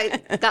Wellness. I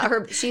got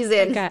her. She's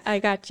in. I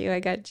got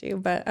you.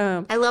 But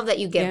I love that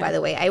you give, by the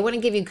way. I want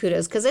to give you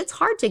kudos because it's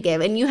hard to give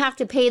and you have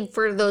to pay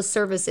for those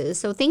services.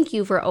 So thank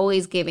you for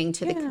always giving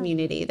to the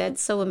community.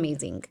 That's so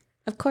amazing.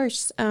 Of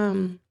course,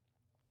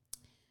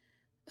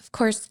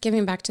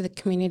 giving back to the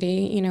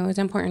community, is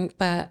important.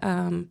 But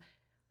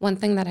one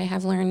thing that I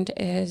have learned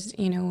is,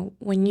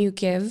 when you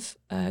give,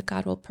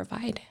 God will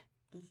provide.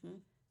 Mm-hmm.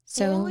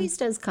 So it always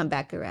does come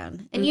back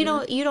around. And you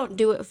don't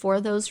do it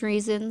for those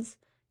reasons.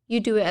 You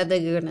do it out of the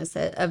goodness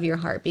of your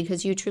heart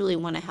because you truly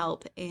want to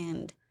help.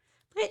 But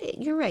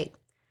you're right.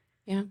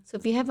 Yeah. So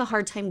if you have a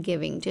hard time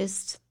giving,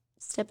 just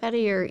step out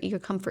of your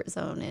comfort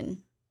zone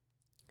and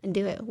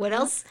do it. What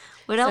else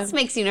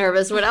makes you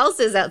nervous? What else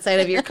is outside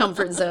of your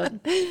comfort zone?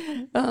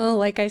 Well,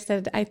 like I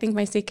said, I think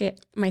my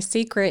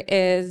secret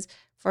is,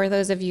 for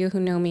those of you who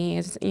know me,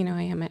 is, I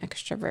am an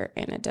extrovert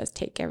and it does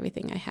take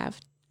everything I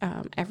have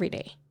every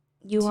day.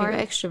 You are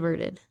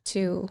extroverted.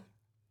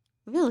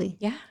 Really?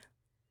 Yeah.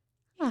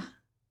 Yeah.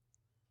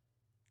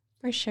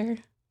 For sure.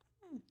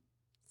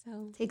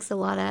 So it takes a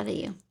lot out of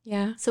you.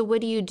 Yeah. So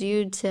what do you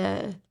do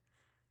to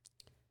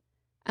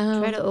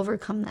try to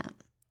overcome that?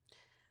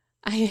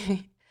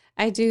 I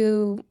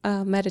do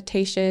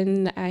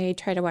meditation. I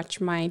try to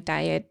watch my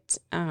diet.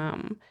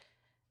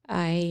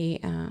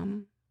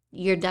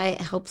 Your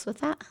diet helps with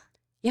that?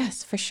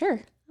 Yes, for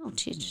sure. Oh,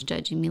 she's just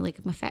judging me like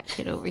I'm a fat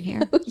kid over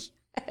here. Oh,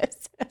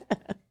 yes.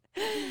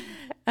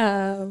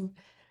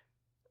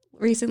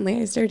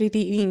 Recently, I started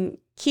eating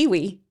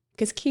kiwi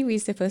because kiwi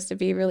is supposed to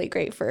be really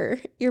great for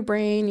your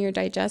brain, your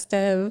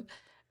digestive,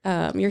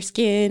 your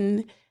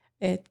skin.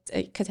 It's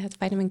because it has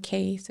vitamin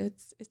K, so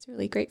it's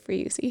really great for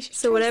you. So you should.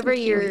 So try whatever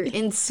some you're kiwi.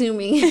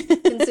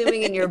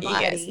 consuming in your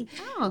Yes. body.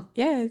 Oh,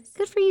 Yes.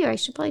 good for you. I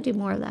should probably do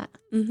more of that.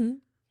 Mm-hmm.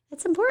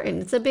 It's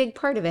important. It's a big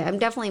part of it. I'm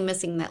definitely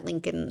missing that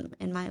link in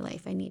my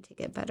life. I need to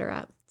get better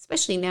at,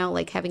 especially now,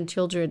 like having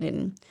children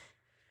and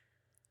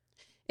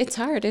It's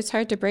hard. It's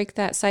hard to break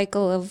that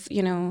cycle of,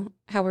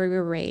 how we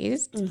were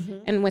raised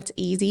and what's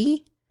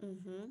easy.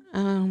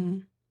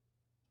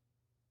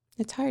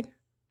 It's hard.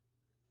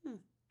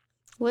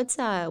 What's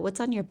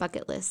on your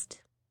bucket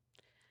list?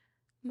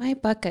 My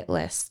bucket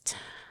list.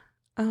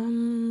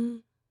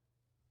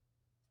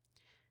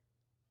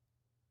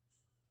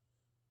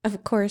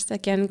 Of course,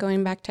 again,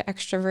 going back to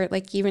extrovert,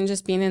 like even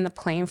just being in the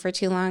plane for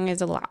too long is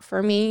a lot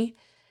for me.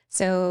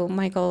 So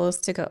my goal is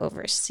to go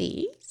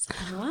overseas.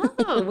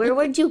 Oh, where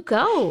would you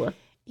go?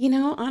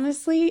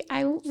 Honestly,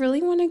 I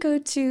really want to go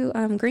to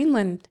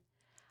Greenland.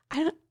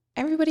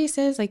 Everybody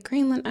says like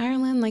Greenland,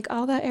 Ireland, like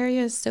all that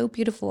area is so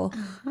beautiful.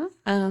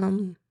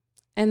 And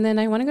then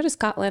I want to go to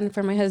Scotland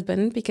for my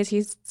husband because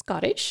he's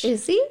Scottish.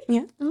 Is he?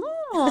 Yeah.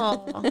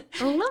 Oh,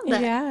 I love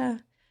that. Yeah.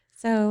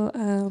 So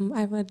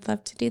I would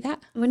love to do that.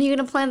 When are you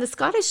going to plan the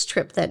Scottish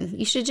trip then?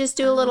 You should just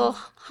do a little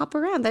hop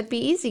around. That'd be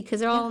easy because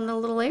they're all in a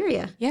little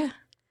area. Yeah.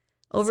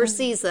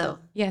 Overseas, though.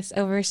 Yes,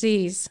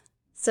 overseas.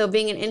 So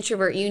being an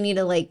introvert, you need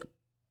to like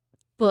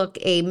book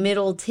a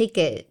middle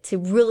ticket to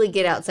really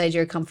get outside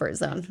your comfort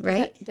zone,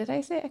 right? Did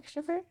I say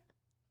extrovert?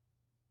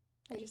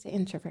 Or did you say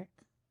introvert?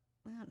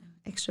 I don't know.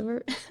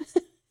 Extrovert?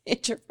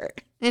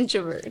 Introvert.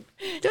 Introvert.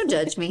 Don't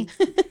judge me.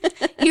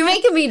 You're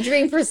making me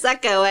drink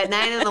Prosecco at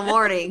 9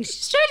 a.m.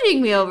 She's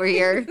judging me over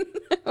here.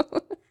 No.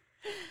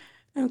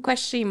 I'm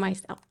questioning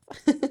myself.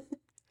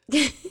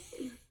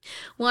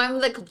 Well,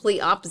 I'm the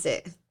complete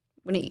opposite.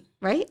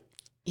 Right?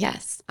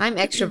 Yes. I'm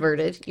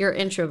extroverted. You're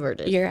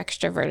introverted. You're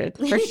extroverted,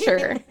 for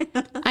sure.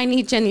 I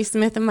need Jenny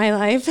Smith in my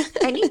life.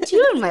 I need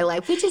you in my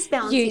life. We just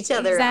balance each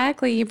other out.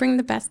 Exactly. You bring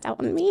the best out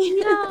in me.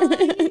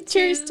 Yeah,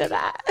 Cheers to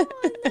that. Oh,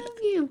 I love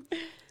you.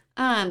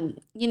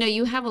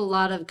 You have a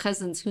lot of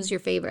cousins. Who's your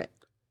favorite?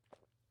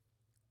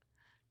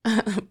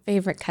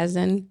 Favorite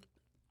cousin?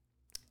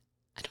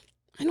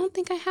 I don't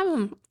think I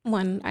have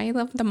one. I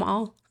love them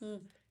all.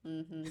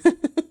 Mm-hmm.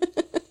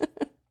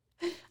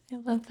 I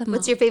love them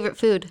What's all. your favorite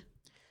food?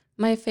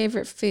 My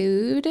favorite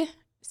food?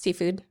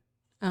 Seafood.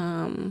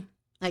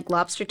 Like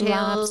lobster tails?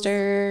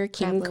 Lobster,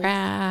 king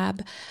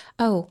crab.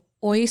 Oh,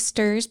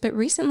 oysters. But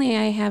recently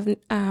I have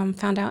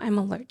found out I'm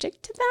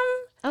allergic to them.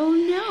 Oh,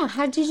 no.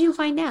 How did you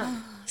find out?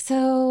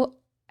 So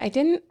I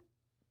didn't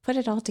put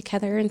it all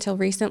together until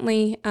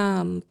recently.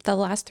 The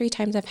last 3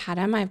 times I've had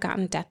them, I've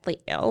gotten deathly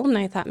ill. And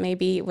I thought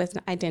maybe it was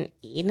I didn't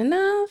eat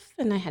enough.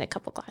 And I had a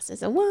couple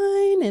glasses of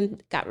wine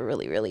and got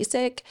really, really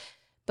sick.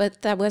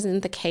 But that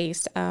wasn't the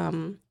case.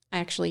 I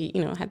actually,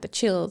 had the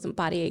chills and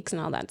body aches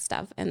and all that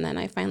stuff. And then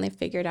I finally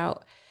figured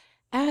out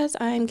as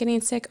I'm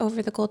getting sick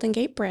over the Golden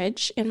Gate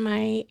Bridge in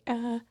my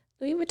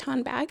Louis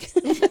Vuitton bag.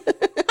 You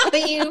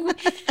threw up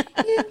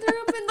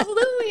in the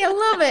Louis. I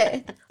love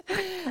it.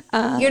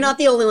 You're not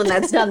the only one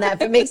that's done that.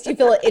 If it makes you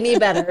feel any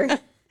better.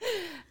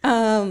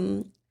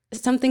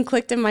 Something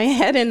clicked in my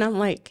head and I'm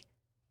like,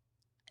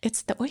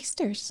 it's the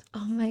oysters.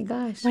 Oh my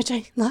gosh. Which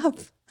I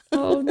love.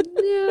 Oh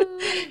no.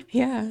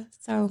 Yeah.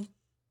 So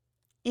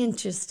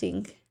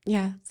interesting.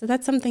 Yeah. So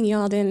that's something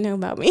y'all didn't know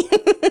about me.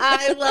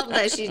 I love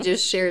that she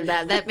just shared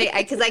that.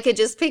 Because I could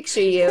just picture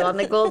you on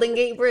the Golden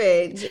Gate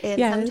Bridge. And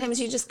sometimes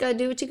you just got to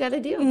do what you got to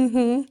do.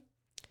 Mm-hmm.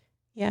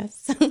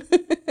 Yes.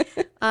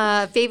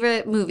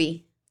 Favorite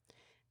movie?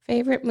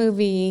 Favorite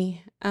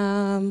movie?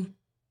 Fast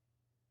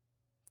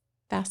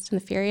and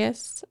the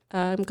Furious.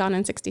 Gone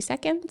in 60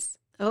 Seconds.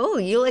 Oh,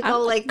 you like I'm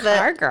all a like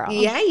car girl.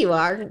 Yeah, you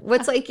are.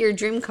 What's like your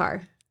dream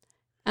car?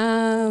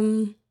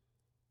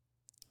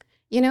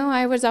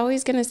 I was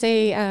always gonna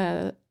say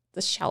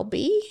the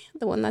Shelby,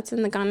 the one that's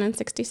in the Gone in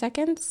 60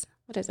 Seconds.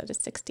 What is it? A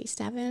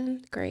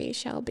 67 gray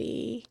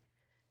Shelby?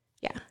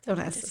 Yeah. Don't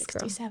ask this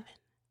girl. 67.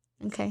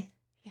 Okay.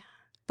 Yeah.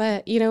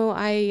 But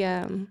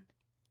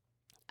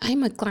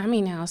I'm a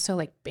Glammy now, so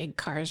like big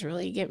cars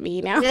really get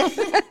me now.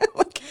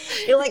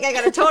 You're like, I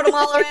gotta tote them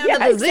all around to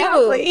the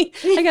exactly.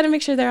 zoo. I gotta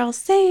make sure they're all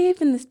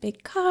safe in this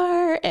big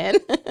car. And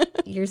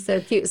you're so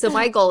cute. So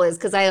my goal is,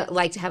 because I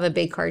like to have a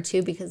big car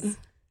too, because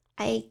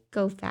I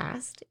go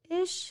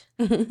fast-ish,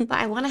 but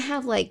I want to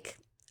have like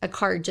a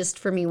car just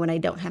for me when I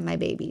don't have my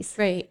babies.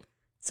 Right.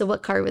 So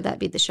what car would that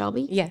be? The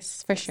Shelby?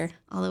 Yes, for sure.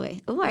 All the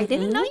way. Oh, I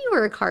didn't know you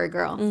were a car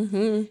girl.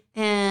 Mm-hmm.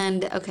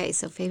 And okay,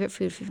 so favorite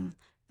food,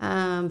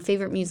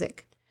 favorite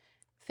music.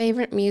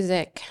 Favorite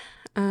music.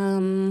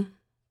 I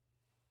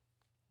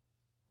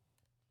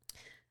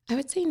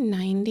would say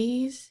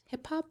 90s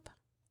hip hop.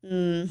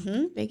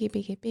 Mm-hmm.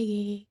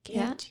 Biggie.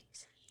 Yeah.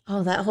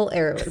 Oh, that whole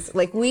era was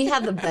like, we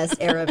had the best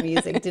era of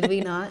music, did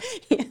we not?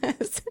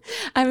 Yes.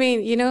 I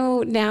mean,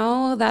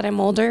 now that I'm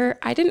older,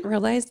 I didn't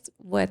realize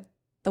what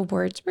the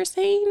words were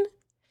saying.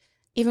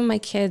 even my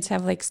kids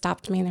have like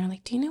stopped me and they're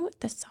like, do you know what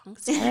this song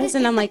says?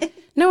 And I'm like,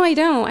 no, I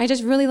don't. I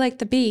just really like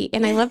the beat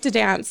and I love to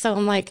dance. So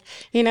I'm like,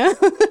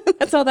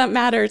 that's all that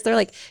matters. They're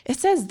like, it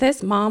says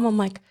this, Mom. I'm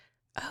like,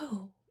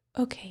 oh,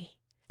 okay.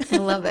 I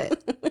love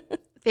it.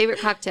 Favorite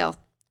cocktail?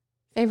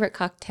 Favorite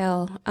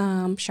cocktail,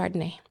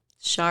 Chardonnay.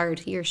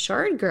 You're a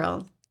Chard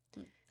girl.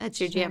 That's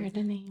your jam.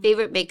 Chardonnay.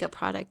 Favorite makeup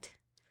product?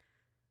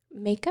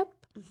 Makeup?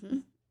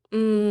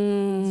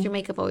 Your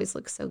makeup always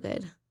looks so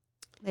good.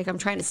 Like I'm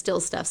trying to steal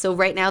stuff. So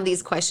right now,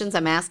 these questions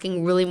I'm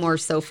asking really more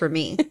so for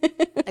me.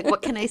 Like,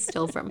 what can I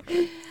steal from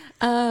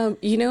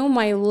her?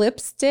 My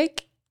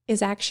lipstick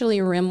is actually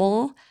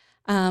Rimmel.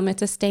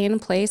 It's a stay in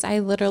place. I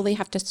literally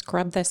have to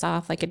scrub this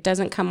off. Like it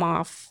doesn't come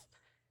off.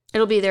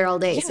 It'll be there all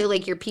day. Yeah. So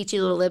like your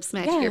peachy little lips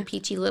match your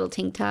peachy little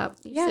tank top.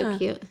 Yeah. So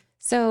cute.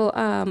 So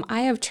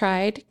I have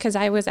tried, because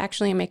I was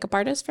actually a makeup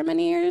artist for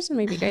many years.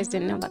 Maybe you guys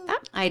didn't know about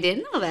that. I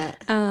didn't know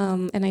that.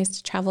 And I used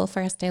to travel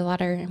for Estee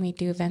Lauder, and we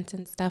do events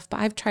and stuff.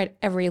 But I've tried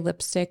every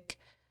lipstick.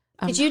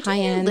 Did you do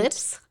your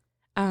lips?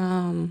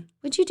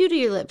 What'd you do to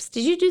your lips?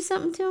 Did you do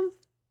something to them?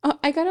 Oh,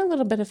 I got a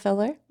little bit of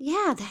filler.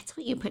 Yeah, that's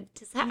what you put.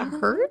 Does that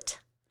hurt?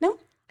 No.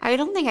 I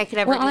don't think I could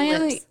ever do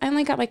lips. I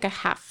only got like a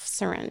half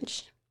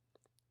syringe.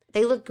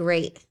 They look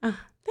great.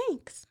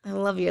 Thanks. I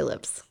love your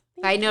lips.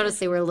 I noticed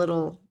they were a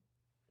little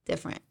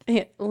different.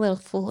 Yeah, a little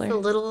fuller. A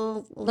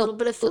little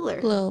bit of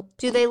filler.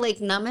 Do they like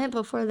numb it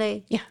before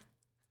they? Yeah.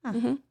 Huh.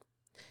 Mm-hmm.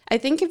 I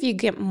think if you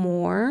get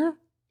more,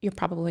 you're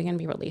probably going to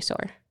be really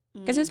sore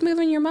because it's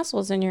moving your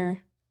muscles in your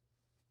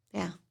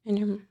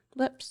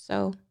lips.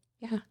 So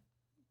yeah.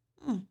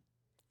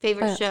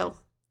 Favorite show?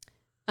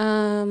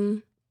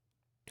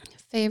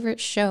 Favorite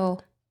show?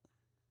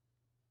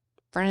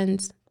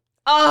 Friends.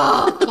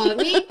 Oh,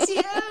 me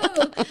too.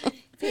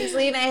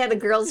 Paisley and I had a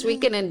girls'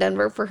 weekend in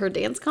Denver for her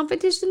dance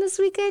competition this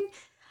weekend.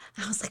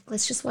 I was like,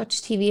 let's just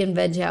watch TV and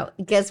veg out.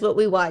 Guess what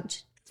we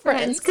watch?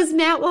 Friends, because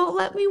Matt won't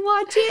let me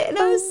watch it. And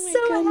I was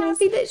so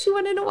happy that she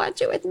wanted to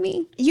watch it with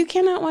me. You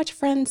cannot watch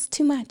Friends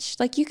too much.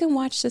 Like, you can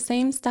watch the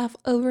same stuff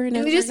over and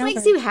over. It just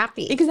makes you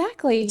happy.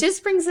 Exactly. It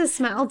just brings a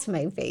smile to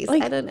my face.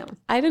 Like, I don't know.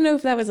 I don't know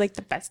if that was like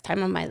the best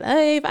time of my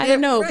life. I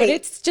don't know, but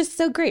it's just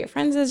so great.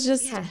 Friends is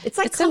just, it's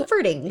like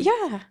comforting.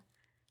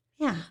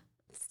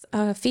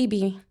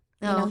 Phoebe.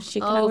 She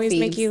can always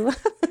make you.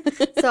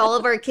 So all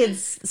of our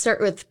kids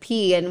start with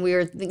P, and we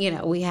were,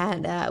 we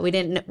had,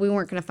 we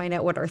weren't going to find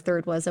out what our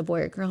third was, a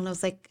boy or girl. And I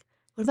was like,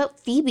 what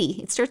about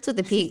Phoebe? It starts with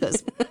a P. He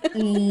goes,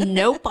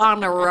 nope,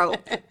 on a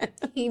rope.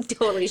 He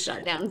totally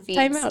shut down Phoebe.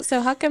 Time out.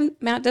 So how come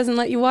Matt doesn't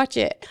let you watch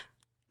it?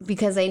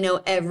 Because I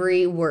know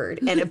every word.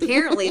 And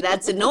apparently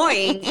that's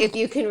annoying if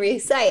you can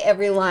recite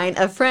every line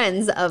of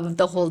Friends of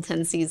the whole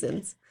 10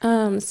 seasons.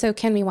 So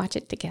can we watch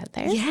it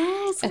together?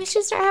 Yes. We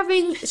should start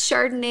having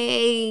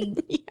Chardonnay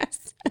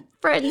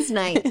Friends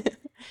night.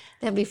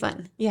 That'd be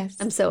fun. Yes.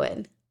 I'm so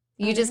in.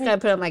 You just got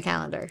to put it on my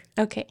calendar.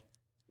 Okay.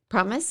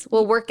 Promise?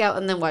 We'll work out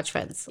and then watch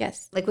Friends.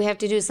 Yes. Like we have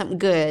to do something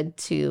good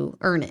to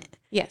earn it.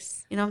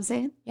 Yes. You know what I'm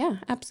saying? Yeah,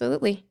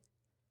 absolutely.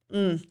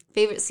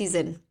 Favorite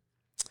season?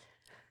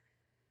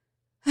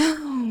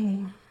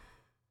 Oh,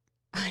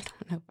 I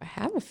don't know if I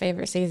have a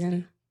favorite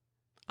season.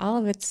 All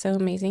of it's so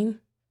amazing.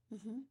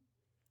 Mm-hmm.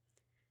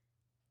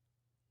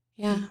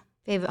 Yeah.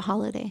 Favorite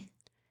holiday?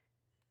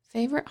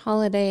 Favorite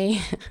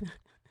holiday?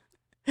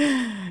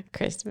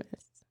 Christmas.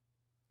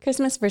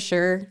 Christmas for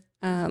sure.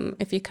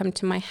 If you come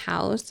to my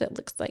house, it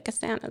looks like a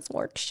Santa's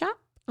workshop.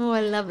 Oh,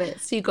 I love it.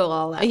 So you go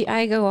all out.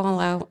 I go all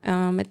out.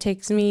 It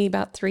takes me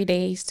about 3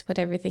 days to put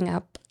everything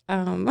up.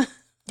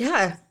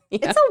 Yeah.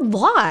 It's a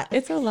lot.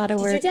 It's a lot of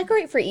work. Did you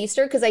decorate for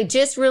Easter? Because I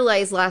just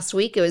realized last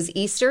week it was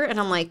Easter,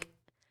 and I'm like,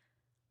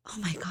 oh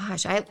my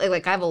gosh, I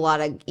have a lot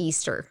of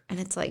Easter,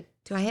 and it's like,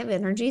 do I have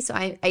energy? So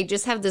I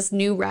just have this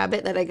new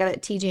rabbit that I got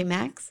at TJ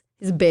Maxx.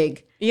 It's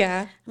big.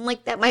 Yeah. I'm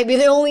like, that might be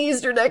the only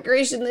Easter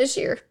decoration this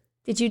year.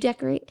 Did you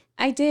decorate?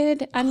 I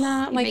did. I'm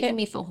not like making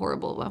me feel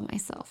horrible about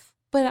myself.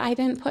 But I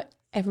didn't put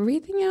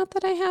everything out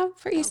that I have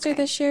for Easter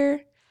this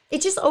year.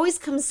 It just always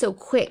comes so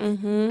quick.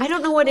 I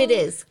don't know what it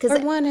is. For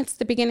one, it's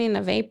the beginning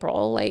of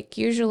April. Like,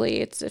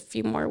 usually it's a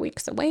few more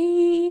weeks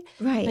away.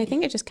 Right. And I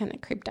think it just kind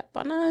of creeped up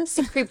on us.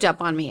 It creeped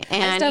up on me.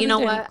 And you know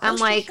what? I'm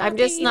like, I'm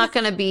just not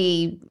going to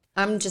be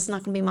Mom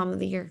of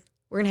the Year.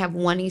 We're going to have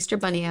one Easter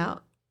bunny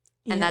out.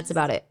 And that's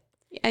about it.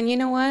 And you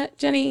know what,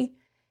 Jenny?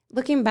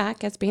 Looking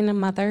back as being a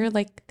mother,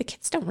 like, the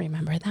kids don't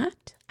remember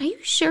that. Are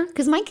you sure?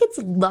 Because my kids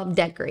love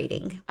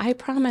decorating. I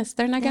promise.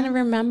 They're not going to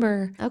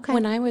remember. Okay.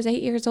 When I was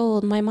 8 years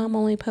old, my mom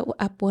only put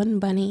up one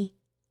bunny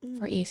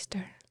for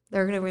Easter.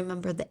 They're going to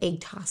remember the egg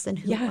toss and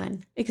who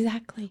won.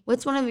 Exactly.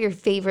 What's one of your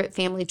favorite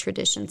family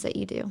traditions that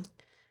you do?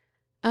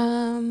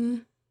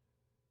 My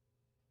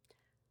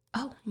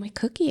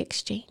cookie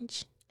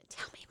exchange.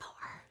 Tell me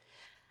more.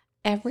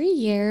 Every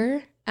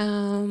year,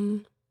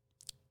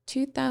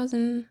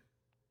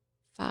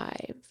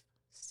 2005.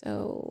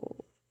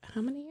 So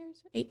how many years?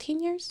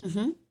 18 years?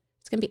 Mm-hmm.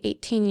 It's going to be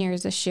 18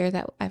 years this year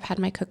that I've had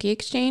my cookie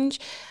exchange.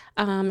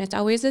 It's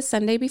always a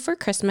Sunday before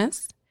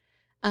Christmas.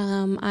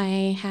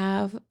 I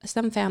have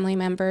some family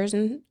members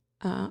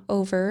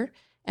over,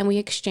 and we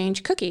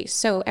exchange cookies.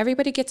 So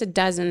everybody gets a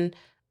dozen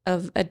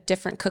of a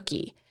different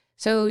cookie.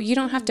 So you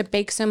don't have to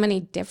bake so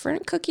many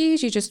different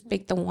cookies. You just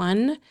bake the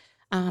one.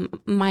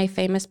 My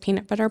famous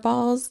peanut butter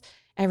balls,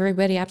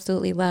 everybody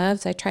absolutely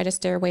loves. I tried to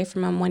steer away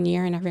from them one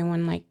year and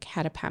everyone like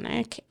had a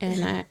panic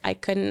and I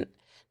couldn't.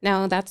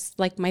 Now that's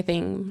like my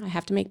thing. I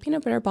have to make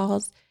peanut butter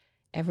balls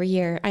every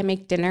year. I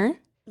make dinner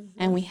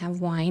and we have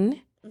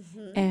wine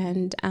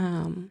and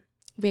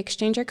we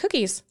exchange our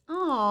cookies.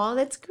 Oh,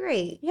 that's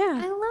great.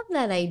 Yeah. I love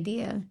that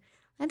idea.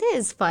 That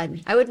is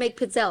fun. I would make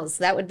pizzelles.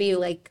 That would be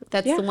like,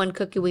 that's the one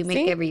cookie we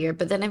make every year.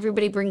 But then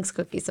everybody brings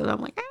cookies. So I'm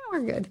like, oh,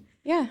 we're good.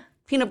 Yeah.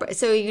 Peanut butter.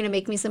 So you're going to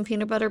make me some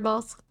peanut butter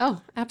balls?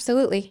 Oh,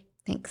 absolutely.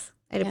 Thanks.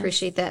 I'd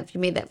appreciate that if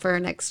you made that for our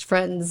next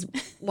friend's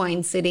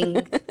wine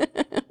sitting.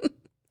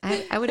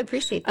 I would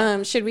appreciate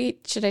that.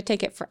 Should I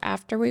take it for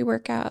after we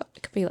work out?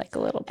 It could be like a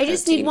little I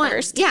just need one.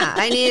 first. Yeah.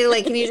 I need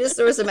like, can you just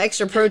throw some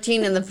extra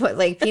protein in the put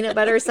like peanut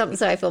butter or something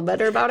so I feel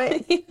better about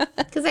it?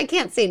 Because I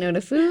can't say no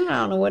to food. I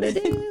don't know what it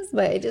is,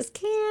 but I just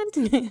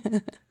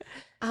can't.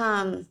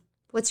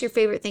 What's your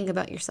favorite thing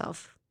about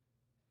yourself?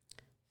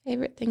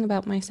 Favorite thing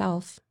about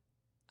myself?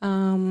 I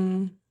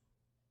don't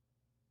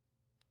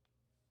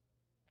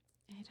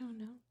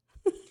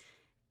know.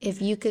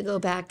 If you could go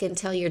back and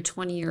tell your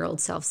 20-year-old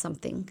self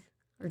something,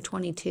 or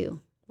 22,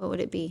 what would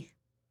it be?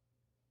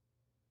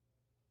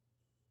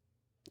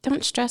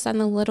 Don't stress on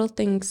the little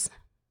things.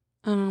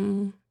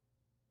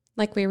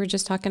 Like we were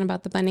just talking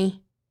about the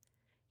bunny.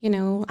 You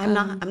know, I'm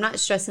not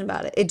stressing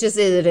about it. It just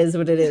is. It is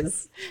what it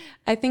is.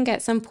 I think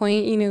at some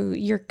point, you know,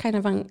 you're kind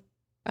of on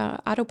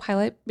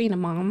autopilot being a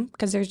mom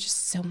because there's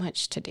just so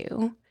much to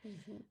do.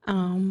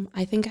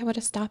 I think I would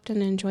have stopped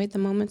and enjoyed the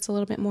moments a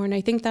little bit more. And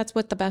I think that's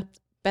what the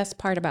best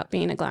part about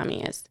being a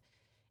Glammy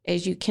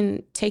is you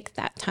can take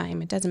that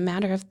time. It doesn't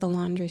matter if the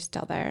laundry's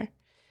still there.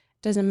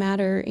 It doesn't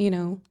matter, you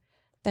know,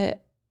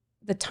 that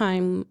the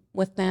time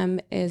with them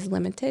is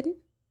limited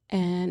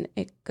and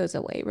it goes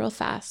away real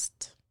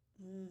fast.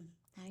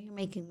 Now you're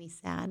making me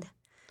sad.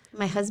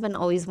 My husband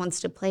always wants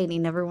to play and he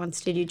never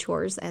wants to do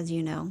chores, as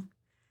you know.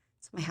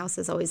 So my house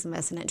is always a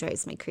mess and it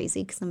drives me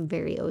crazy because I'm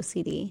very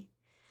OCD.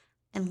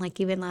 And like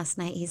even last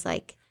night, he's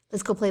like,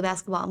 let's go play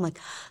basketball. I'm like,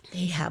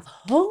 they have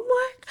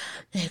homework.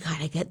 They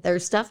got to get their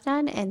stuff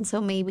done. And so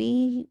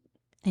maybe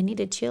I need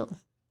to chill.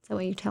 Is that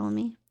what you're telling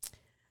me?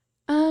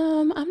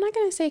 I'm not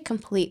going to say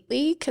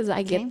completely because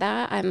I get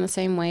that. I'm the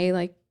same way,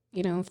 like,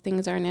 you know, if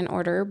things aren't in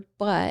order,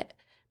 but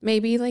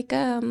maybe like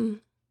a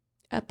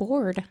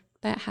board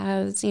that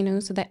has, you know,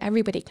 so that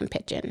everybody can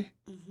pitch in.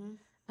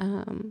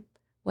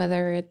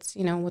 Whether it's,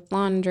 you know, with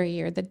laundry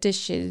or the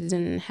dishes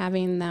and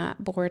having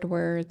that board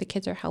where the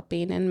kids are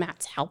helping and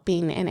Matt's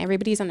helping and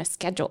everybody's on a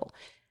schedule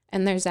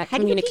and there's that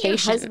communication. How do you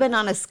get your husband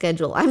on a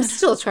schedule? I'm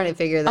still trying to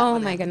figure that out. Oh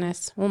my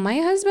goodness. Well, my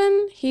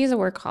husband, he's a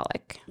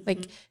workaholic.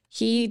 Like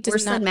he does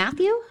Worse than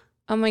Matthew?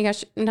 Oh my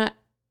gosh.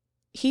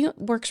 He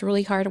works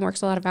really hard and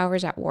works a lot of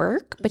hours at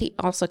work, but he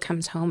also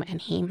comes home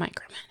and he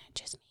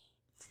micromanages me.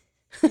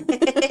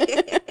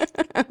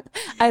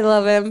 I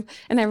love him.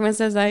 And everyone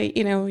says,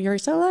 you're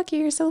so lucky.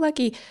 You're so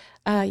lucky.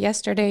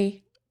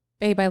 Yesterday,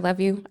 babe, I love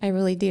you. I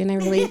really do. And I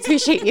really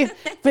appreciate you.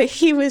 But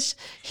he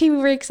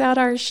rakes out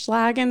our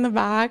schlag in the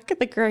back,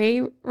 the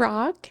gray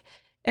rock.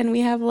 And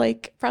we have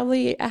like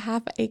probably a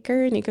half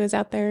acre and he goes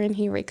out there and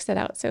he rakes it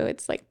out. So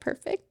it's like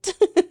perfect.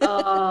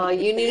 Oh,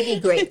 you need to be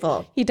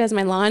grateful. He does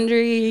my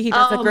laundry. He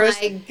does the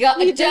grocery. Oh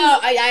my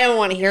God. I don't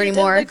want to hear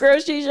anymore. The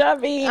grocery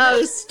shopping.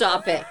 Oh,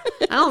 stop it.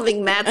 I don't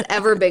think Matt's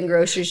ever been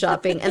grocery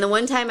shopping. And the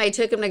one time I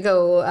took him to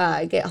go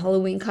get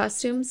Halloween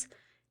costumes,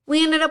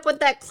 we ended up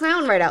with that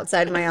clown right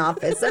outside of my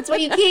office. That's why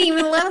you can't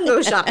even let him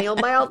go shopping. He'll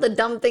buy all the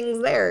dumb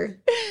things there.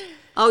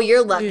 Oh,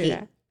 you're lucky.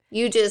 Yeah.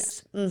 You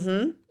just,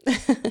 be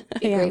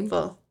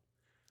grateful.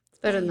 It's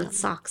better than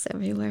socks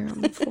everywhere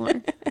on the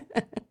floor.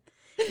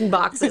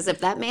 Boxes. If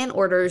that man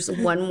orders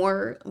one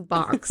more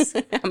box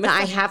that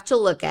I have to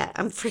look at,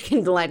 I'm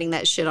freaking lighting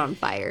that shit on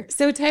fire.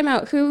 So time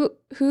out. Who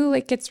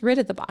like gets rid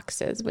of the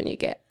boxes when you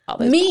get all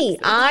those Me.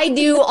 boxes? I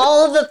do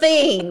all of the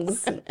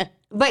things.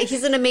 But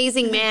he's an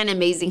amazing man,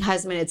 amazing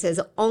husband. It's his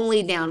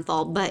only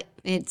downfall, but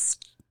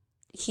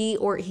he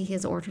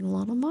has ordered a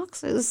lot of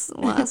boxes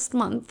last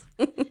month.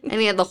 And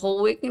he had the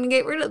whole weekend to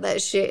get rid of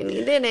that shit, and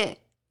he didn't.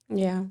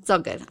 Yeah. It's all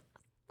good.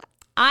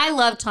 I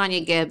love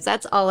Tawyna Gibbs.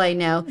 That's all I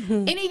know.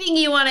 Anything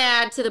you want to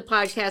add to the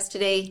podcast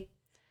today?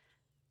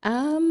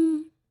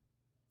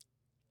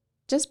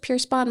 Just Pure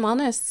Spa and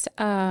Wellness.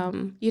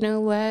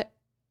 Let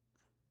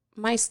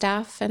my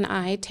staff and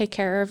I take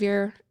care of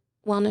your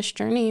wellness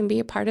journey and be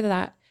a part of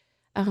that.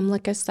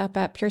 Look us up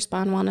at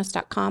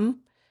purespaandwellness.com.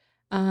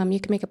 You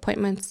can make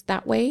appointments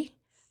that way.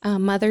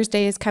 Mother's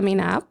Day is coming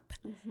up,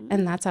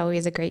 and that's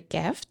always a great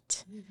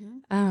gift.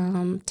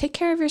 Take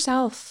care of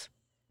yourself.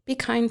 Be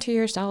kind to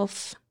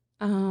yourself.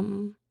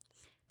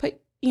 Put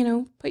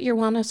your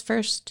wellness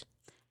first.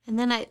 And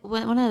then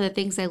one of the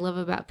things I love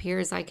about Pure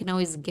is I can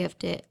always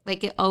gift it.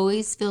 Like it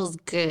always feels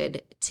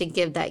good to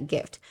give that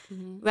gift.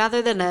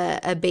 Rather than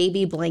a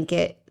baby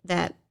blanket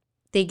that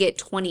they get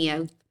 20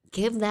 of,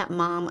 give that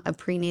mom a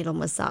prenatal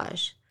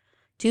massage.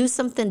 Do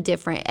something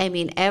different. I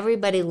mean,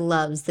 everybody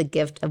loves the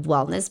gift of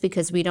wellness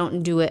because we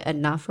don't do it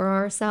enough for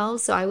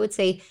ourselves. So I would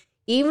say,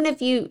 even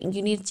if you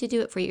need to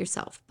do it for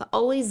yourself, but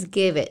always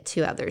give it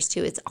to others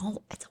too. It's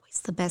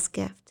always the best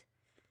gift,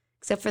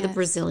 except for the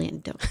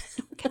Brazilian. Don't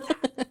get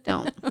that.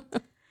 Don't.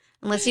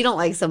 Unless you don't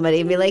like somebody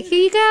and be like,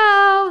 here you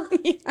go.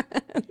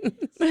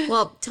 Yeah.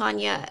 Well,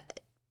 Tawyna,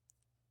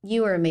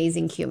 you are an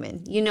amazing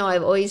human. You know,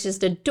 I've always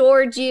just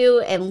adored you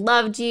and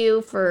loved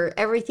you for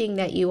everything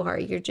that you are.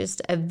 You're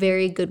just a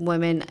very good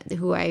woman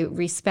who I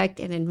respect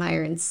and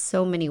admire in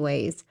so many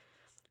ways.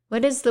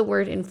 What does the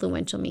word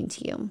influential mean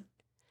to you?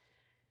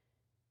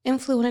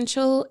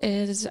 Influential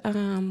is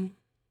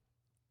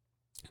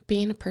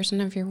being a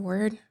person of your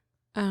word,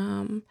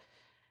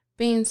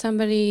 being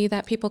somebody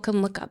that people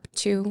can look up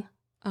to,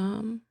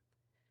 and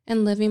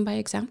living by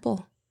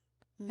example.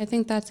 I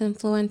think that's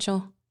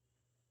influential.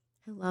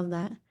 I love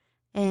that.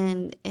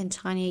 And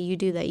Tawyna, you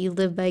do that. You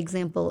live by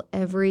example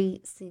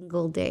every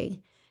single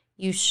day.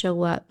 You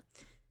show up.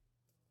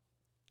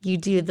 You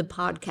do the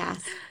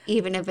podcast,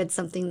 even if it's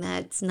something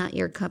that's not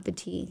your cup of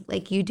tea.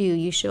 Like you do,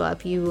 you show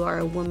up. You are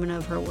a woman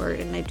of her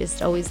word, and I've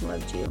just always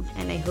loved you.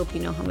 And I hope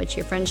you know how much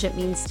your friendship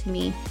means to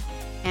me.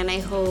 And I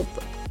hope,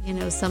 you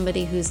know,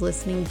 somebody who's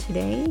listening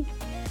today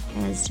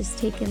has just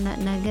taken that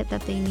nugget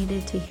that they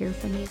needed to hear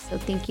from you. So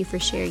thank you for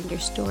sharing your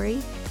story,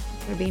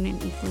 for being an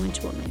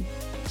influential woman.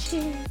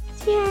 Cheers.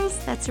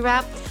 Cheers. That's a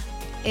wrap.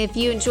 If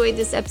you enjoyed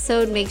this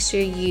episode, make sure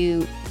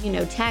you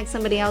tag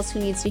somebody else who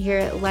needs to hear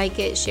it, like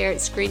it, share it,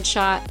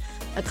 screenshot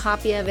a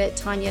copy of it.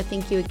 Tawyna,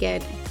 thank you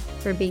again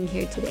for being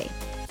here today.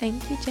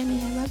 Thank you,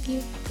 Jenny. I love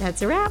you.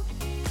 That's a wrap.